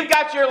 listen, if you've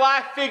got your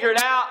life figured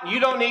out and you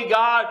don't need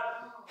God,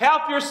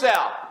 help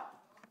yourself.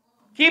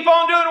 Keep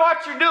on doing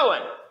what you're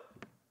doing.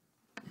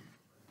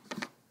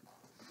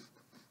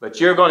 But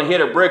you're going to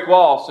hit a brick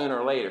wall sooner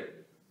or later.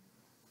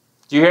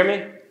 Do you hear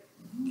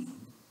me?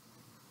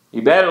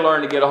 You better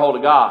learn to get a hold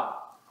of God.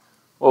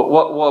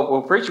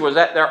 Well, preacher, was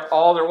that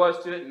all there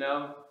was to it?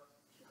 No.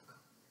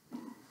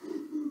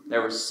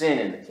 There was sin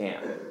in the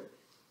camp.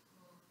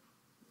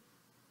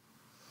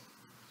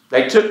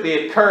 They took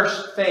the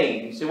accursed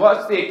thing. You see,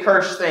 what's the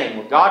accursed thing?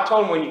 Well, God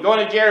told them, when you go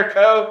into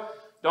Jericho,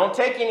 don't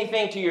take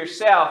anything to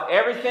yourself.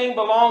 Everything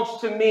belongs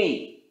to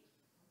me.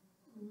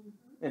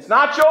 It's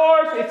not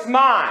yours, it's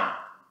mine.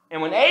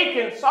 And when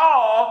Achan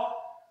saw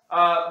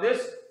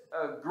this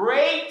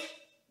great,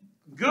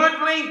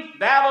 goodly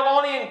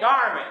Babylonian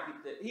garment,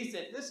 he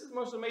said, this is the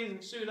most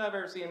amazing suit I've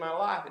ever seen in my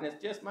life, and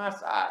it's just my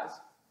size.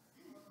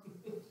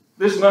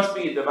 This must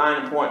be a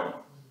divine appointment.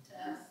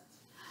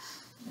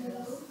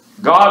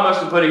 God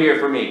must have put it here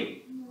for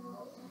me.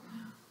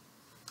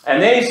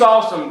 And then he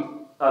saw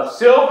some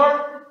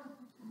silver,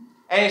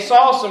 and he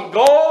saw some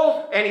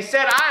gold, and he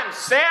said, I am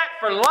set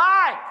for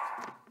life.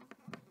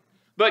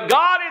 But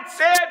God had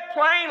said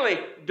plainly,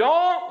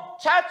 don't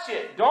touch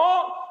it.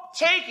 Don't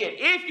take it.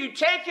 If you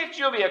take it,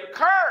 you'll be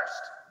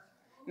accursed.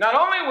 Not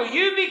only will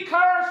you be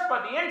cursed,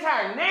 but the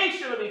entire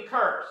nation will be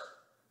cursed.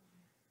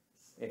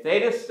 If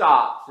they'd have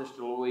stopped,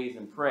 Sister Louise,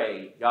 and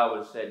prayed, God would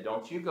have said,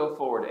 don't you go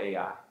forward to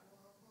Ai.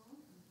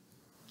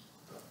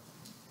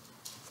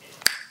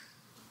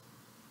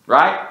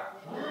 Right?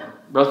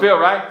 Brother Phil,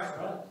 right?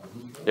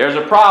 There's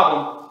a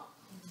problem.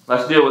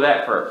 Let's deal with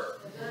that first.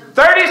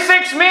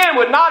 36 men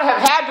would not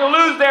have had to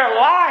lose their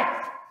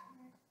life.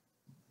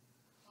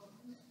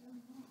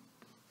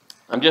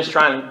 I'm just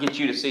trying to get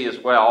you to see as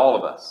well, all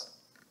of us.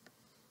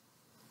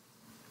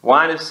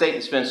 Why does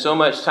Satan spend so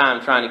much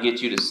time trying to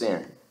get you to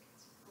sin?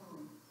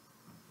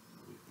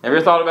 Ever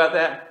thought about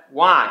that?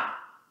 Why?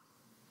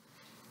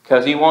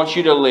 Because he wants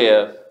you to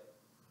live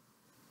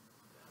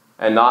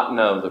and not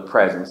know the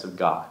presence of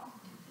God.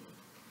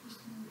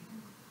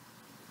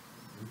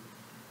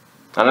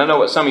 And I know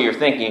what some of you are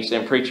thinking. You're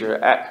saying, preacher,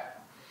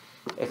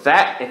 if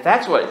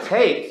that's what it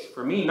takes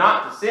for me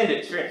not to sin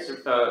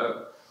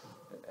to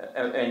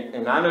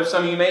and I know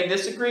some of you may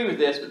disagree with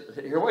this,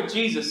 but hear what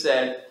Jesus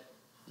said.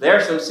 There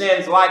are some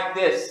sins like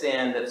this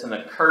sin that's an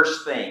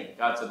accursed thing.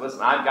 God said, listen,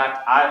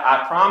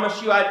 I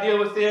promised you I'd deal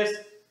with this.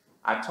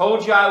 I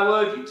told you I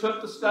would. You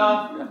took the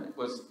stuff. It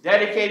was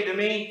dedicated to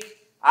me.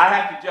 I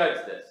have to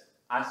judge this.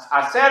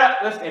 I said,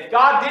 listen, if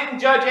God didn't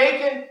judge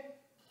Achan,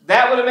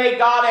 that would have made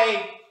God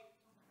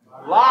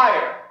a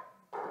liar.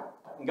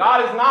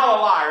 God is not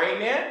a liar.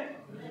 Amen?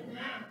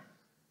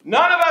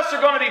 None of us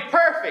are going to be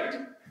perfect.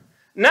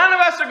 None of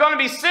us are going to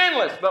be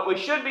sinless, but we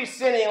should be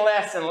sinning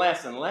less and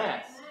less and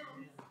less.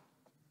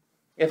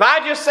 If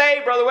I just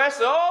say, Brother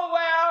Wesley, oh,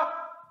 well,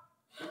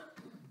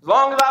 as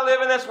long as I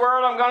live in this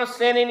world, I'm going to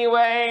sin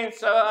anyway, and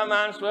so I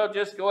might as well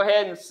just go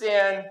ahead and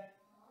sin.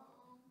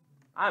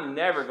 I'm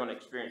never going to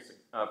experience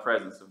the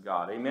presence of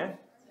God. Amen?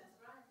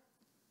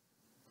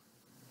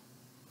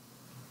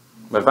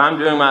 But if I'm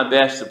doing my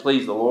best to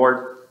please the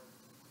Lord,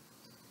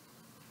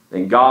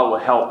 then God will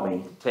help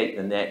me to take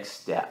the next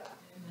step.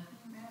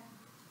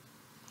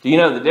 Do you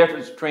know the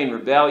difference between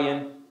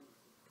rebellion,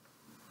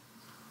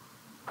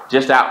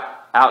 just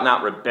out and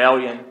out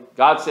rebellion?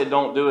 God said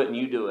don't do it and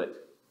you do it.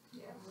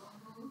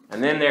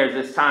 And then there's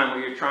this time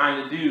where you're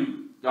trying to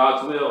do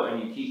God's will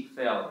and you keep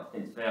failing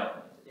and failing.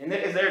 And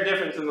is there a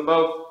difference in the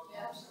both?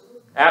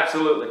 Absolutely.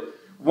 Absolutely.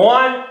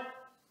 One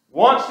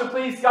wants to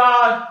please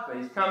God, but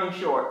he's coming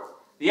short.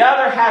 The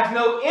other has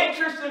no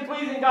interest in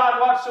pleasing God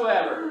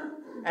whatsoever.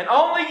 And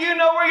only you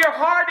know where your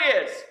heart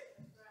is.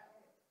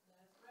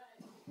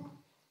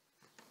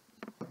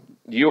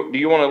 Do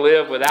you want to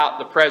live without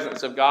the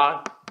presence of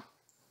God?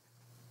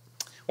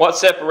 What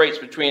separates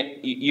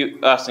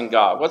between us and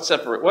God?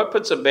 What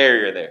puts a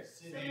barrier there?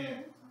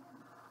 Sin.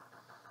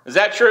 Is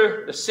that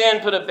true? The sin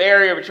put a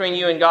barrier between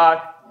you and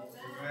God?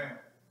 Amen.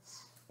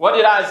 What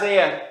did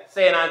Isaiah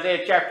say in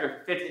Isaiah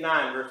chapter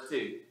 59, verse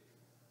 2?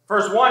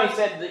 Verse 1, he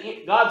said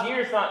that God's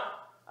ear is not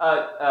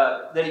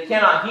that he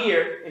cannot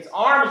hear. His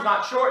arm is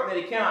not shortened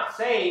that he cannot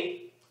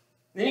save.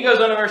 Then he goes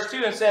on to verse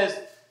 2 and says,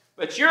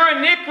 but your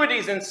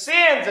iniquities and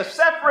sins have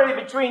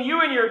separated between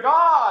you and your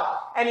God,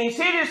 and he's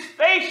hid his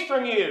face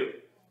from you.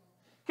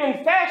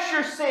 Confess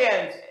your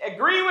sins.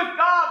 Agree with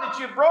God that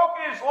you've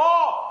broken his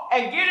law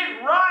and get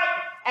it right,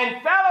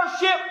 and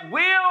fellowship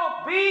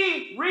will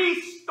be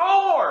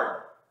restored.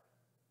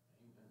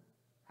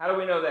 How do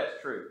we know that's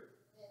true?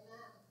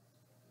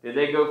 Did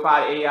they go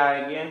fight Ai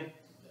again?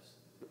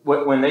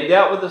 When they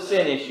dealt with the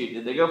sin issue,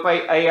 did they go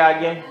fight Ai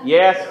again?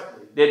 Yes.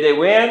 Did they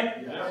win?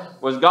 Yes.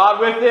 Was God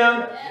with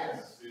them?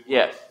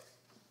 Yes.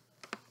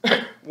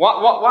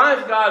 Why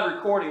is God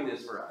recording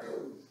this for us?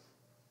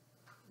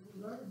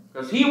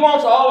 Because he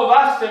wants all of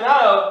us to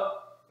know,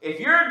 if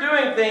you're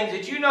doing things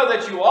that you know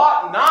that you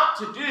ought not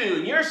to do,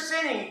 and you're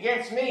sinning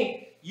against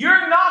me,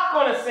 you're not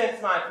going to sense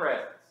my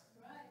presence.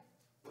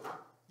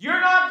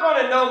 You're not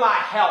going to know my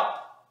help.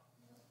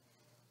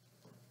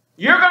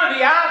 You're going to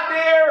be out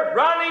there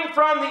running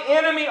from the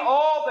enemy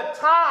all the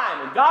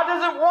time. And God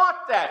doesn't want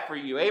that for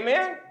you.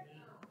 Amen?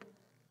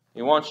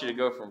 He wants you to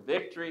go from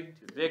victory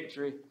to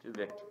victory to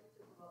victory.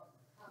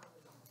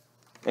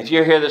 If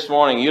you're here this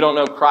morning, you don't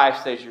know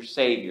Christ as your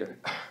Savior.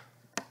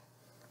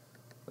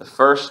 The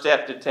first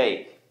step to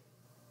take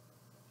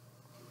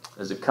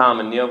is to come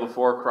and kneel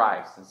before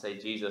Christ and say,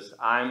 Jesus,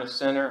 I'm a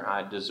sinner.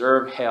 I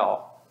deserve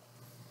hell.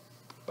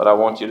 But I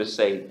want you to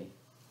save me.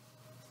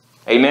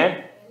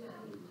 Amen?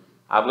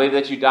 I believe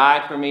that you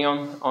died for me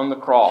on the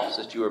cross,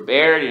 that you were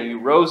buried and you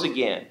rose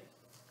again.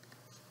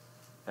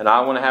 And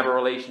I want to have a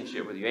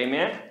relationship with you.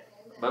 Amen?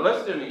 But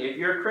listen to me. If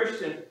you're a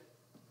Christian,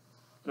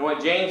 you know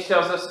what James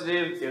tells us to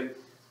do?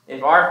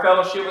 If our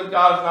fellowship with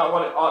God is not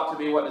what it ought to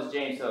be, what does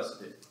James tell us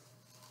to do?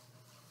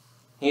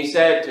 He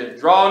said to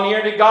draw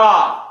near to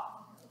God.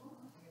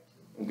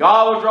 And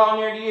God will draw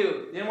near to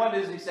you. Then what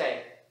does he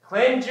say?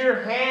 Cleanse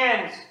your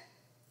hands,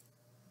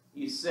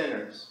 you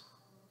sinners.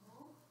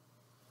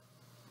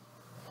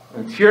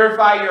 And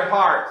purify your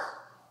hearts,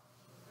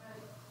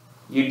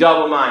 you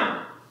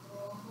double-minded.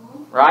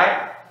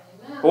 Right?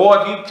 Or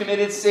if you've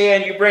committed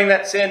sin, you bring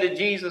that sin to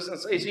Jesus and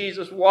say,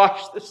 Jesus,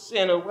 wash the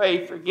sin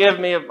away. Forgive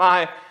me of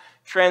my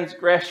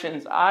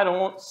transgressions. I don't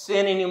want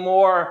sin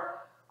anymore.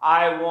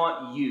 I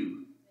want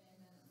you.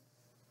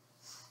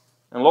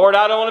 And Lord,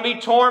 I don't want to be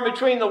torn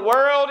between the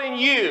world and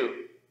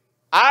you.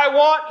 I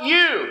want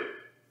you.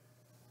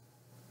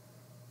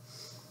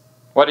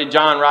 What did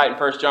John write in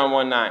 1 John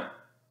 1:9?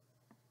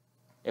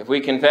 If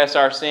we confess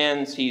our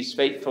sins, he's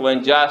faithful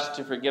and just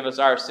to forgive us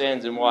our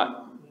sins and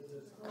what?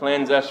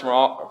 Cleanse us from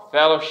all.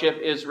 Fellowship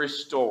is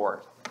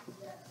restored.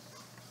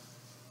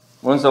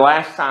 When's the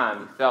last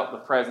time you felt the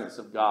presence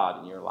of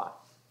God in your life?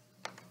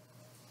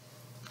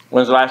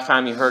 When's the last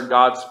time you heard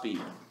God speak?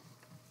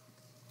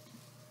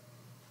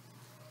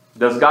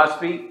 Does God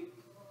speak?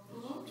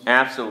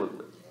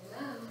 Absolutely.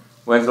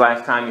 When's the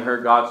last time you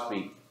heard God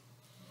speak?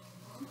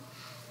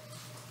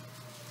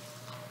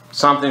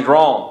 Something's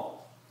wrong.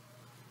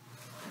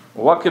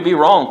 Well, what could be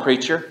wrong,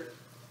 preacher?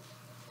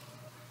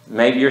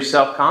 Maybe you're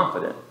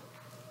self-confident.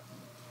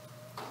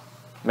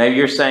 Maybe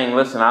you're saying,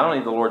 listen, I don't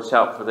need the Lord's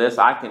help for this.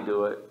 I can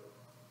do it.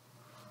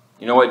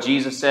 You know what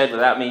Jesus said?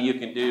 Without me, you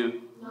can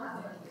do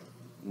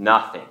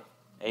nothing.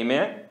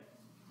 Amen?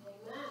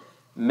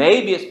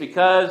 Maybe it's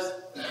because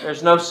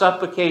there's no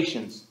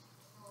supplications.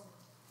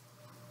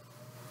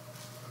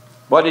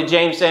 What did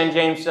James say in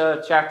James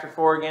chapter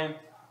 4 again?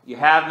 You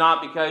have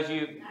not because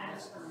you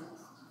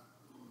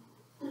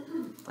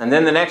And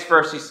then the next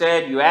verse he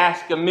said, you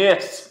ask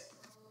amiss,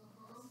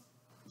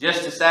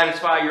 just to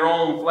satisfy your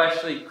own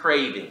fleshly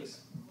cravings.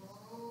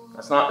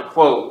 That's not the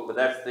quote, but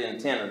that's the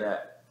intent of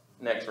that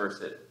next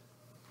verse.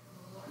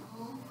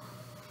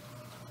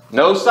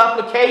 No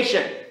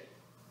supplication.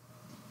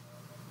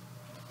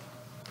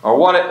 Or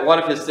what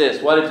if it's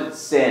this? What if it's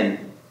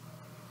sin?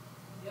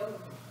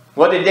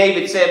 What did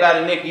David say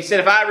about iniquity? He said,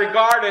 if I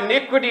regard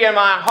iniquity in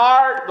my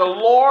heart, the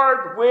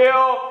Lord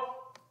will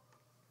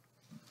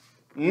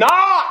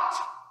not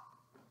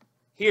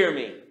hear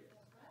me.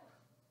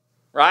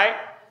 Right?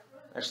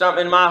 There's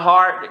something in my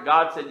heart that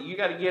God said, you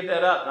got to give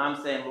that up. And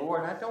I'm saying,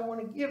 Lord, I don't want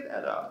to give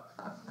that up.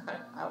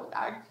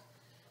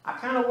 I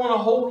kind of want to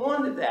hold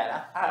on to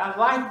that. I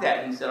like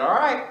that. He said, all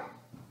right.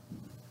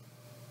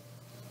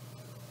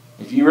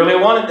 If you really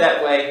want it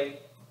that way,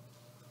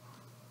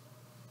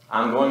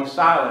 I'm going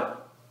silent.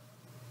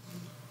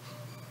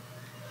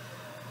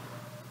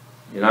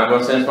 You're not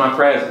going to sense my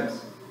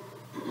presence.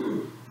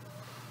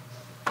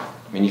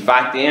 When you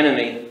fight the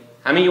enemy,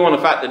 how many of you want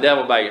to fight the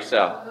devil by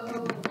yourself?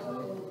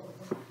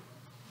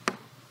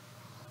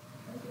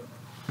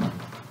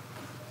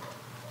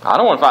 I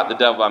don't want to fight the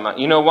devil by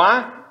myself. You know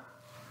why?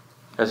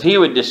 Because he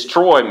would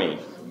destroy me.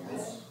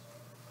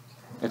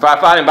 If I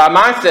fight him by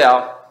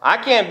myself, I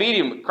can't beat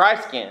him, but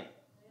Christ can.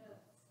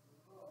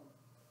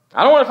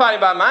 I don't want to fight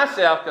him by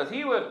myself because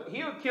he would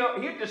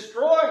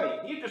destroy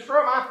me. He'd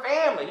destroy my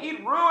family. He'd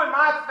ruin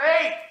my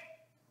faith.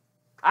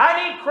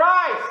 I need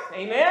Christ.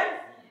 Amen?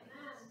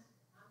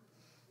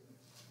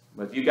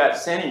 But if you've got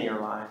sin in your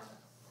life,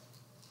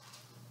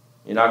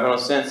 you're not going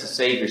to sense the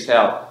Savior's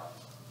help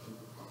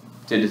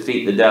to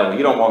defeat the devil.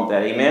 You don't want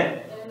that.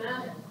 Amen?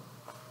 Amen.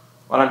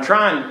 What I'm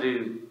trying to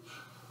do,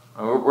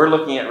 we're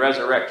looking at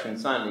Resurrection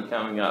Sunday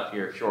coming up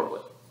here shortly.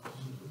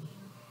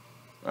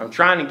 What I'm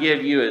trying to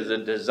give you is a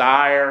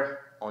desire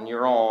on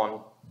your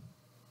own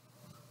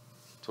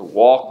to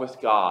walk with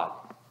God.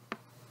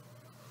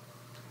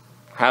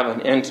 Have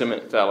an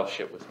intimate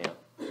fellowship with Him.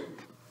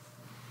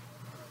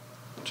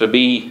 To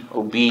be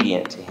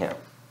obedient to Him.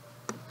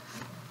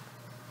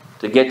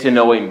 To get to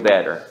know Him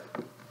better.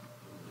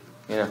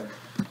 You know,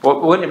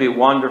 wouldn't it be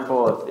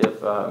wonderful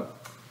if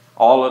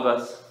all of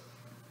us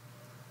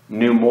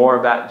knew more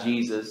about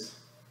Jesus,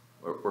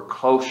 we're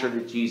closer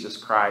to Jesus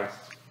Christ,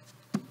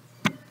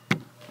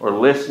 we're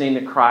listening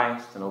to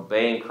Christ and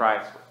obeying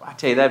Christ? I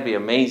tell you, that'd be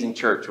amazing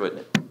church,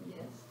 wouldn't it?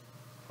 Yes.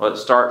 Well, it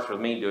starts with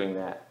me doing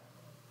that.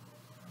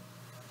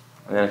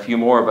 And then a few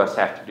more of us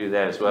have to do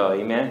that as well.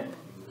 Amen?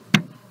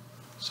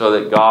 So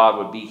that God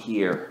would be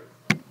here,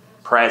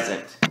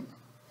 present,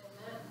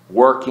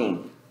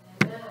 working.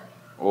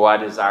 Oh, I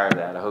desire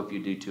that. I hope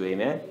you do too.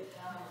 Amen?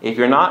 If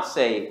you're not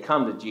saved,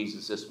 come to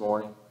Jesus this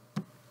morning.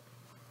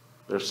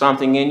 There's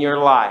something in your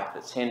life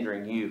that's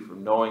hindering you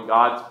from knowing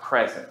God's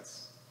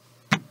presence.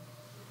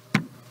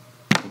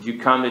 Would you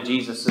come to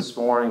Jesus this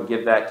morning and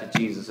give that to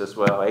Jesus as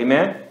well?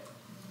 Amen?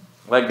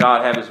 Let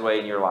God have His way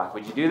in your life.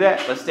 Would you do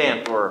that? Let's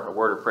stand for a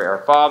word of prayer.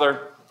 Our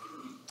Father,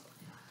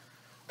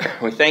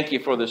 we thank you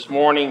for this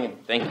morning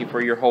and thank you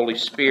for your Holy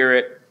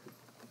Spirit.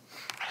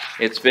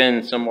 It's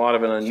been somewhat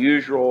of an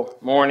unusual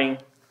morning.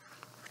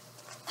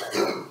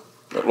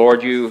 But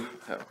Lord, you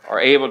are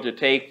able to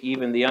take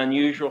even the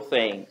unusual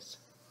things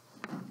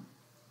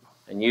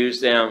and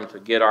use them to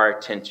get our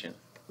attention.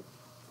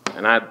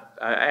 And I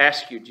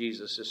ask you,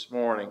 Jesus, this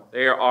morning,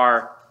 there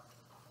are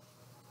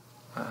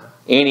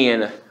any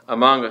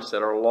among us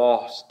that are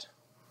lost.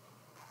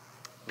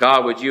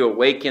 God, would you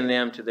awaken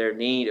them to their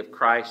need of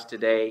Christ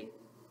today?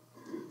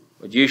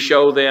 Would you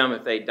show them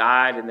if they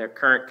died in their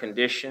current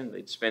condition,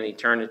 they'd spend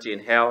eternity in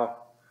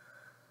hell?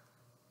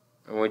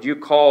 And would you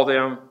call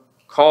them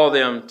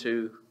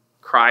to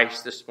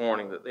Christ this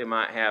morning that they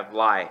might have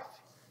life?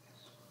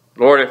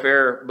 Lord, if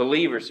there are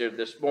believers here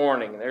this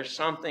morning, and there's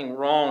something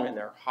wrong in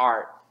their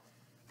heart,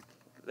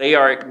 they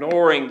are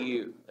ignoring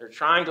you. They're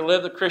trying to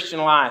live the Christian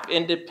life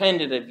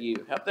independent of you.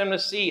 Help them to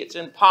see it's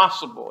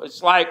impossible.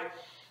 It's like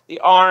the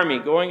army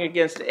going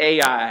against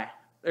Ai.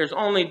 There's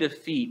only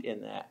defeat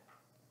in that.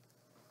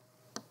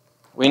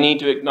 We need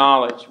to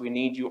acknowledge we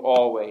need you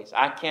always.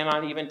 I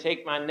cannot even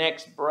take my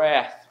next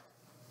breath,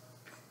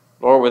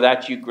 Lord,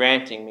 without you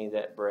granting me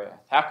that breath.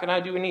 How can I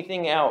do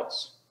anything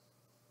else?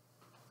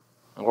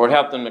 And Lord,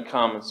 help them to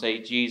come and say,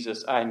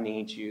 Jesus, I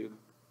need you.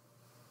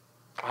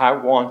 I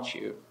want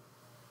you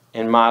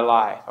in my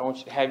life. I want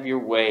you to have your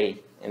way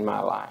in my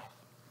life.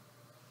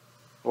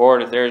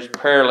 Lord, if there's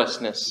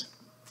prayerlessness,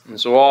 and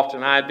so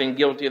often I've been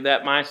guilty of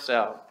that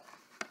myself,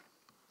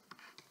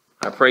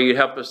 I pray you'd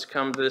help us to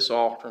come to this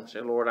altar and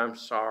say, Lord, I'm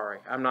sorry.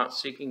 I'm not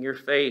seeking your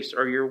face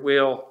or your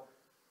will.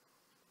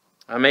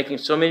 I'm making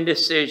so many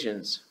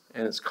decisions,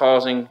 and it's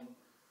causing,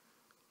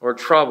 Lord,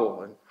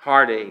 trouble and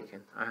heartache.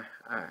 And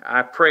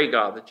I pray,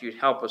 God, that you'd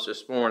help us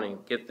this morning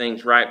get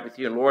things right with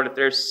you. And Lord, if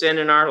there's sin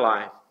in our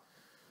life,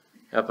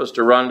 help us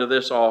to run to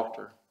this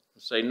altar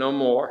and say, no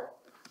more.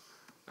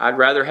 I'd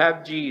rather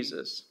have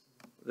Jesus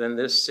than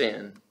this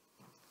sin.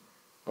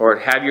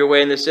 Lord, have your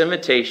way in this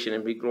invitation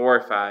and be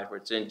glorified. For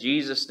it's in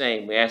Jesus'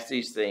 name we ask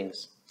these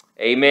things.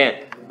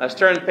 Amen. Let's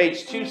turn to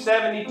page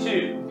 272.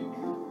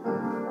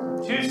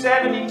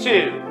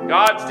 272.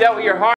 God's dealt with your heart.